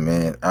 listen,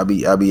 man. I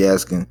be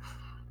asking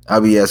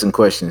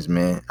questions,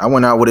 man. I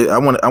went out with it. I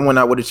went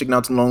out with a chick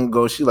not too long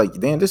ago. She like,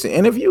 damn, this an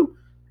interview?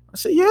 I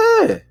said,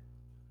 yeah.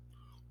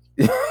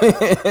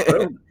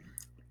 Well,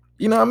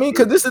 You know what I mean?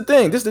 Because this is the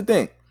thing. This is the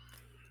thing.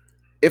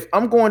 If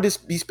I'm going to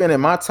be spending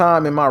my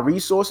time and my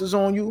resources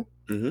on you,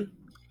 mm-hmm.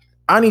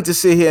 I need to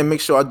sit here and make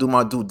sure I do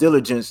my due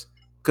diligence.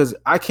 Because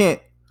I can't.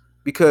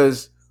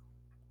 Because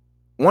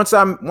once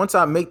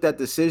I make that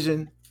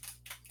decision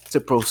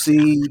to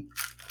proceed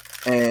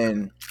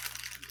and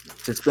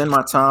to spend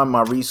my time,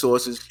 my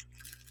resources,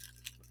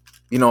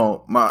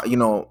 my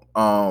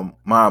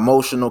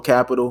emotional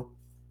capital,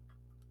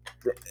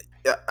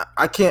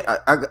 I can't.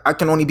 I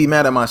can only be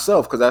mad at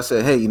myself because I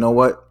said, hey, you know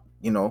what?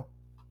 You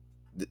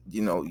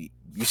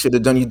should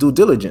have done your due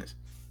diligence.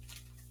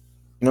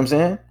 You know what I'm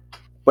saying?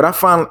 But I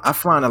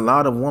find a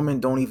lot of women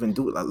don't even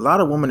do it. A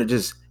lot of women are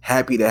just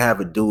happy to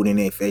have a dude in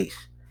their face.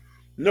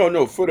 No,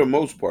 no, for the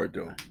most part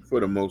though. For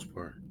the most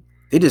part.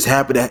 They're just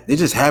happy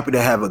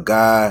to have a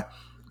guy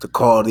to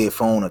call their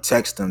phone or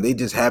text them. They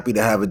just happy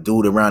to have a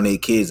dude around their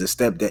kids, a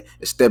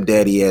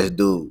stepdaddy ass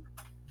dude.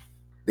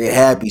 They're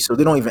happy, so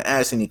they don't even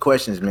ask any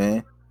questions,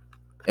 man.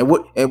 And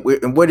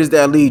where does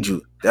that lead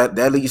you?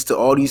 That leads to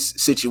all these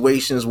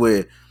situations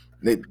where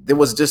there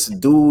was just a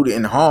dude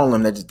in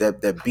Harlem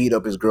that beat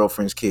up his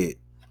girlfriend's kid.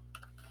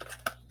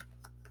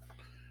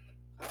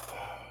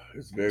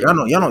 It's very Y'all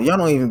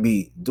don't even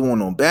be doing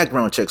no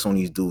background checks on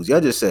these dudes.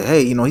 Y'all just say,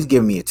 hey, he's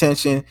giving me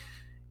attention.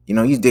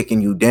 He's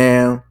dicking you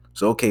down.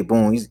 So okay,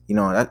 boom.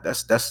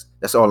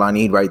 That's all I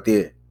need right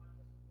there.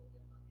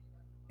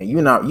 And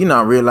you're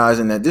not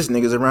realizing that this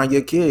nigga's around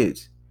your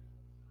kids.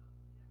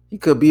 He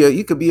could be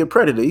a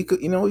predator. He could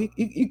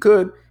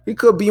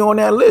be on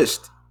that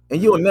list,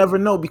 and you'll Mhm. never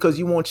know because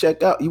you won't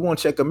check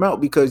him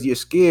out because you're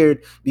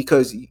scared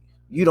because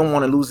you don't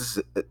want to lose this.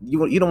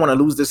 You don't want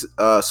to lose this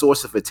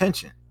source of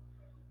attention.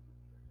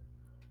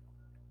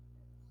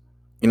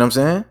 You know what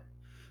I'm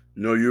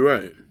No, you're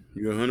right.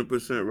 You're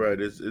 100% right.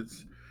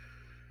 It's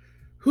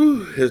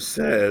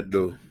sad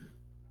though.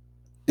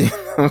 saying?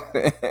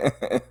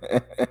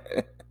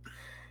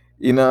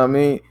 You know what I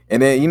mean?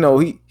 And then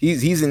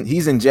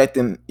he's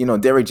injecting,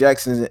 Derrick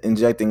Jaxn's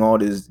injecting all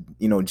this,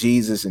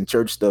 Jesus and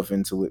church stuff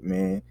into it,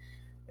 man.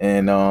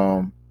 And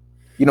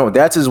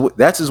that's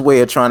his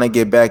way of trying to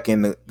get back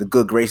in the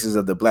good graces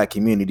of the black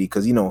community.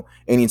 Because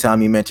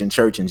anytime you mention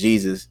church and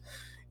Jesus,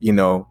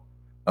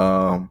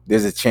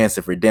 there's a chance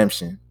of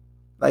redemption.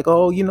 Like,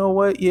 oh, you know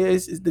what? Yeah,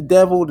 it's the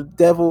devil. The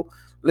devil.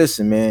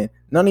 Listen, man.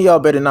 None of y'all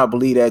better not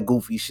believe that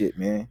goofy shit,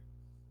 man.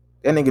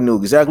 That nigga knew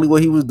exactly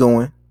what he was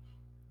doing.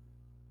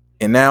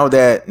 And now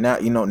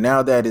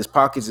that his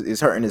pockets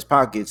is hurting his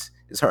pockets,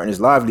 it's hurting his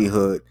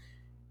livelihood.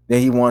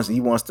 Then he wants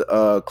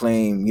to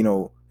claim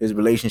his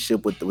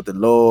relationship with the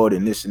Lord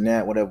and this and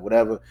that, whatever,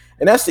 whatever.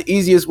 And that's the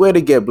easiest way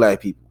to get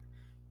black people.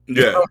 You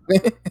Yeah. know what I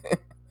mean?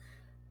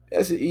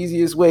 That's the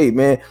easiest way,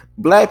 man.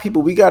 Black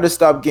people, we got to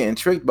stop getting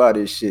tricked by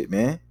this shit,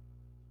 man.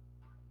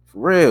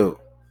 For real,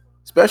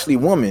 especially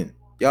women.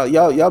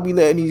 Y'all be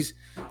letting these.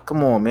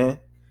 Come on, man.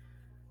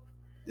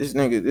 This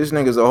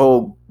nigga's a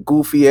whole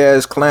goofy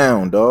ass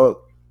clown, dog.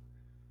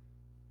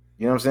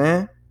 You know what I'm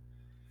saying?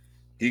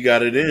 He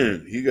got it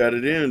in. He got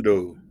it in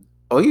though.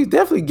 Oh, he's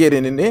definitely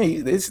getting in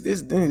there. This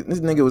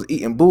nigga was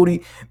eating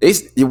booty.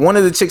 One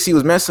of the chicks he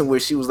was messing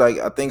with, she was like,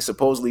 I think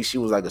supposedly she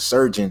was like a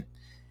surgeon,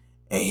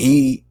 and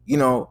he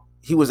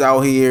was out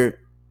here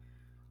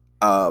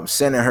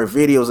sending her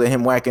videos of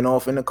him whacking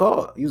off in the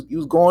car. He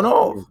was going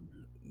off.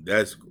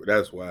 That's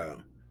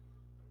wild.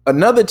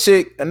 Another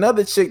chick,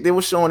 they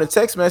were showing the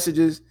text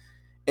messages,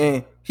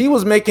 and he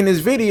was making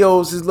his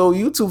videos, his little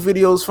YouTube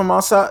videos from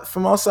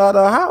outside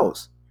our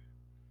house.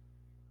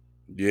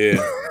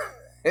 Yeah.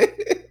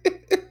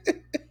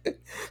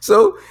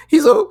 So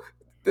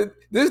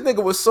this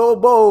nigga was so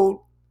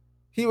bold,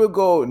 he would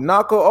go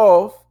knock her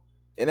off,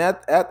 and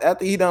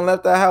after he done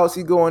left the house,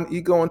 he going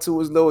to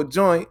his little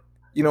joint,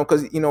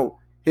 because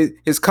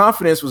his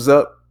confidence was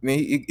up. I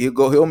mean, he'll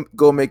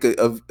go make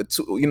a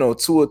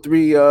two or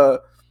three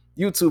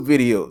YouTube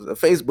videos,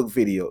 Facebook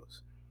videos.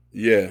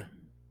 Yeah.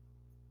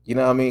 You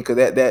know what I mean? Because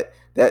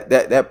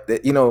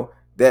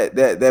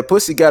that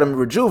pussy got him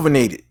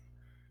rejuvenated.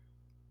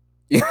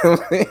 You know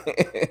what I'm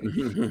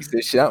saying? He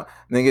said, "Shout,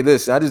 nigga,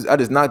 listen, I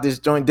just knocked this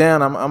joint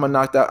down. I'm gonna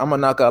knock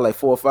out like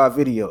 4 or 5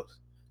 videos.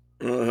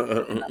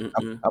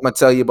 I'm gonna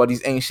tell you about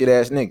these ain't shit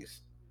ass niggas,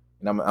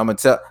 and I'm gonna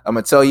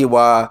tell you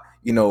why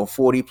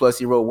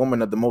 40+ year old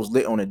women are the most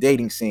lit on the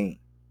dating scene.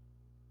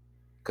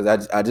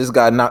 Because I just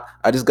got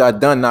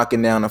done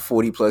knocking down a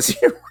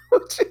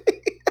 40+year-old.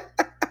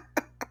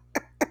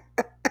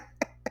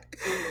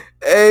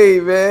 Hey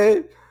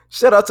man,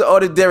 shout out to all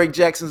the Derrick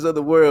Jaxns of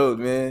the world,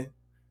 man.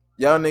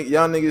 Y'all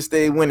niggas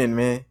stay winning,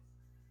 man.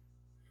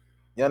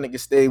 Y'all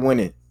niggas stay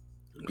winning.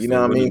 You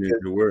know what I mean?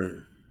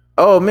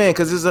 Oh man,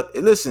 because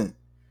listen,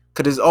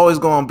 because there's always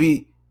gonna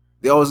be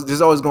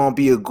there's always gonna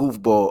be a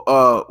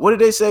goofball. What did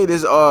they say?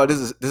 There's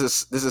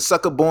a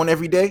sucker born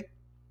every day.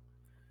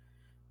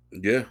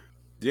 Yeah.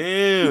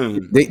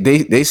 Damn.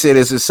 They say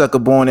there's a sucker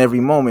born every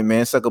moment,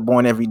 man. Sucker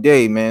born every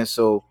day, man.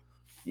 So,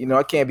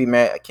 I can't be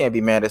mad. I can't be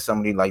mad at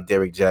somebody like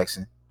Derrick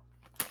Jaxn.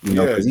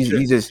 Because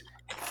he's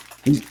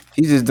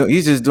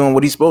just doing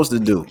what he's supposed to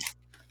do.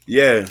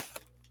 Yeah.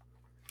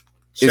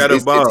 Shadow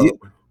Bob.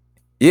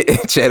 Yeah,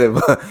 Shadow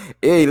Bob.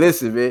 Hey,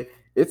 listen, man.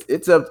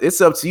 It's up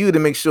to you to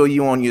make sure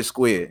you on your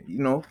square.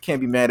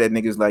 Can't be mad at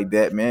niggas like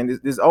that,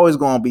 man. There's always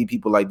gonna be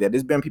people like that.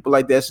 There's been people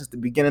like that since the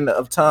beginning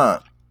of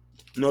time.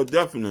 No,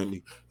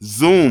 definitely.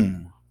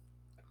 Zoom.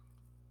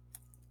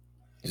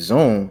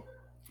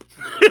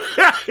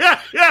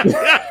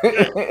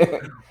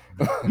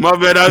 My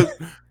bad.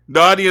 The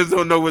audience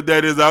don't know what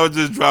that is. I was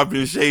just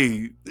dropping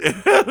shade.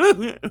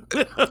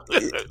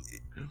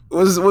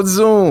 What's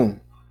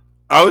Zoom?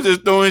 I was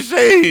just throwing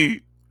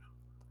shade.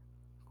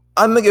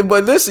 Nigga,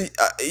 but listen,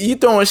 you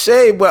throwing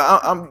shade, but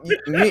I'm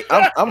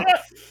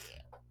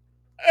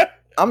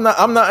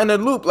not in the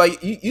loop.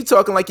 Like you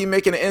talking like you're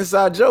making an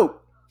inside joke.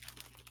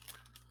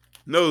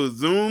 No,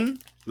 Zoom,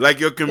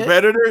 like your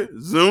competitor, yeah.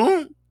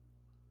 Zoom.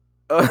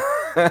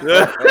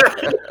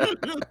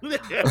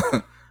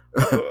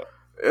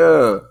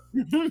 Yeah.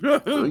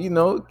 So,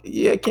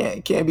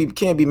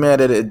 can't be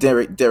mad at a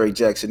Derrick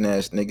Jaxn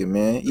ass nigga,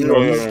 man. He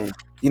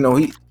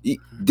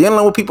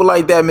dealing with people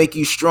like that make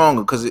you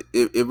stronger, because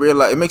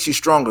it makes you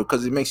stronger,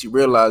 because it makes you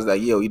realize that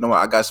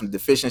I got some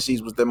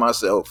deficiencies within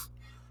myself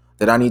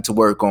that I need to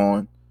work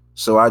on,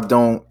 so I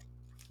don't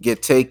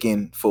get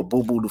taken for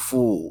boo boo the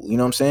fool. You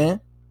know what I'm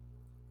saying?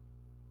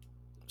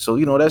 So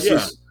that's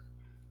just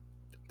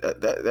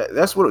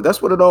that's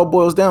what it all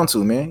boils down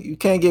to, man. You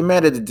can't get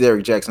mad at the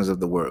Derrick Jaxns of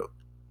the world.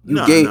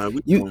 Because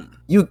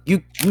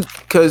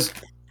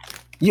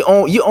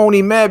you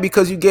only mad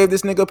because you gave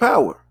this nigga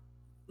power.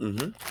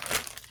 Mm-hmm.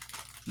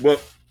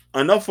 But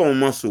enough on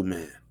Muscle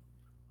Man.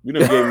 We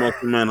done gave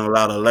Muscle Man a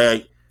lot of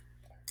lag.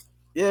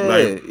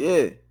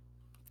 Yeah.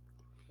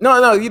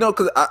 No,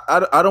 because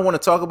I don't want to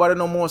talk about it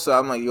no more. So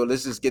I'm like,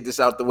 let's just get this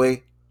out the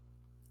way.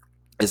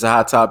 It's a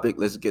hot topic.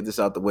 Let's get this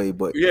out the way.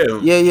 But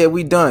yeah,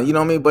 we done. You know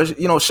what I mean? But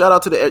shout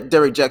out to the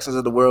Derrick Jaxns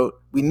of the world.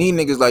 We need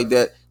niggas like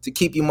that to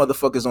keep you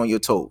motherfuckers on your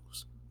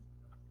toes.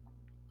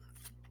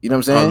 You know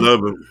what I'm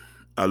saying?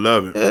 I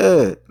love it.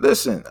 Yeah.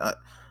 Listen, I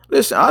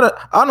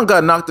done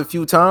got knocked a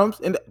few times,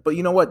 but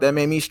you know what? That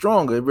made me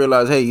stronger. I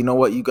realized, hey, you know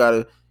what? You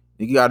gotta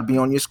be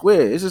on your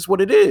square. It's just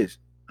what it is.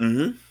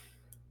 Mm-hmm.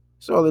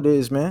 That's all it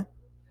is, man.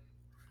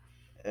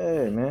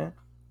 Yeah, man.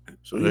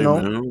 So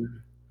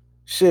man.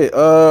 Shit.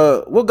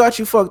 What got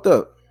you fucked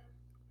up?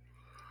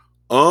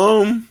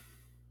 Oh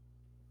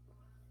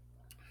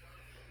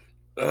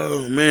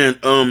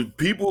man.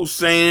 People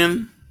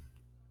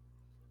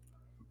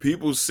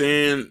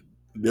saying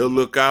they'll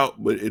look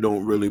out, but it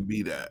don't really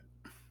be that.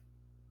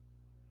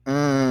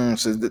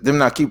 So them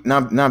not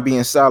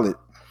being solid.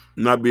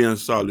 Not being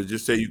solid.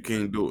 Just say you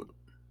can't do it,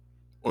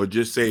 or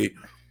just say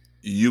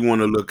you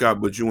want to look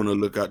out, but you want to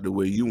look out the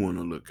way you want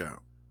to look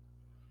out.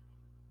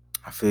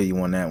 I feel you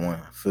on that one.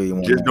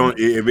 Just don't.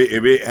 If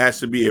it has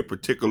to be a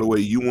particular way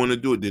you want to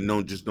do it, then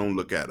don't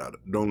look at it.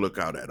 Don't look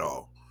out at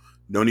all.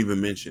 Don't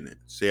even mention it.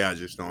 Say I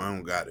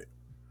don't got it.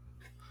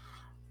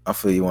 I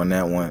feel you on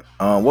that one.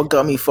 What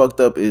got me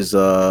fucked up is we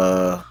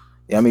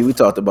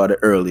talked about it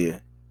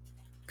earlier.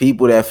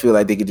 People that feel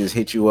like they could just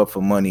hit you up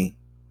for money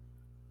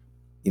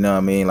You know what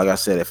I mean? Like I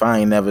said, if I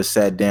ain't never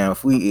sat down,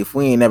 if we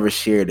ain't never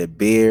shared a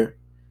beer,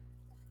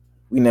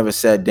 we never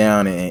sat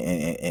down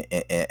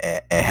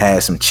and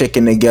had some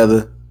chicken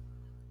together,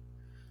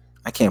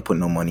 I can't put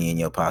no money in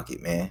your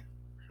pocket, man.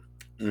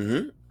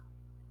 Mm-hmm.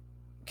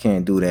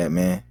 Can't do that,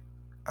 man.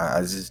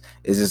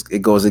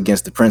 It goes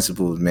against the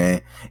principles,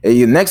 man.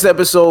 Hey, next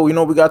episode, we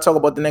gotta talk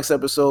about the next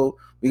episode.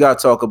 We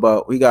gotta talk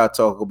about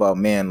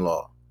man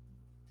law.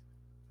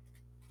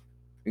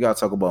 We gotta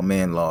talk about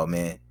man law,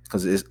 man,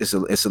 because it's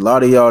a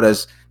lot of y'all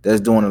that's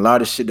doing a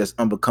lot of shit that's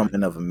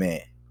unbecoming of a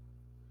man.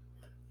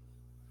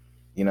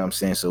 You know what I'm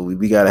saying? So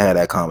we gotta have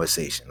that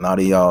conversation. A lot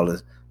of y'all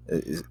is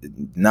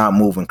not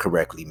moving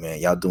correctly, man.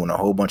 Y'all doing a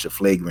whole bunch of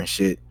flagrant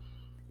shit,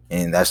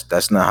 and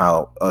that's not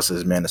how us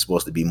as men are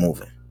supposed to be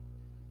moving.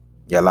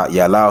 Y'all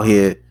out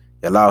here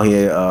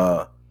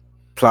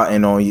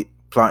plotting on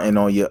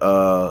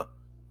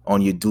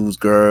your dudes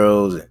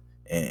girls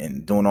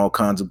and doing all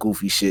kinds of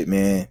goofy shit,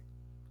 man.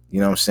 You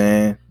know what I'm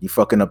saying? You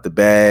fucking up the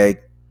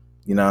bag.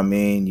 You know what I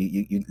mean?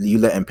 You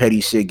letting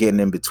petty shit getting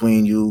in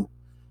between you.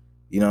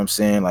 You know what I'm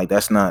saying? Like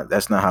that's not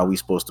how we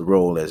supposed to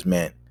roll as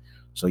men.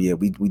 So yeah,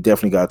 we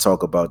definitely gotta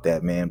talk about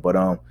that, man.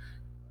 But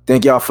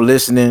thank y'all for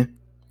listening.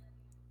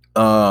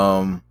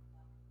 Um,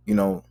 you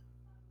know,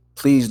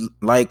 please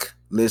like,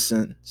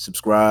 listen,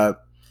 subscribe,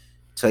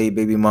 tell your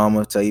baby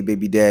mama, tell your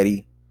baby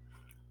daddy,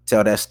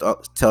 tell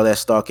that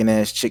stalking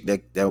ass chick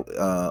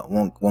that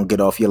won't get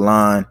off your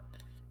line.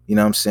 You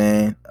know what I'm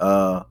saying?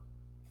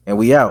 And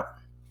we out.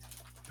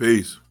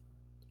 Peace.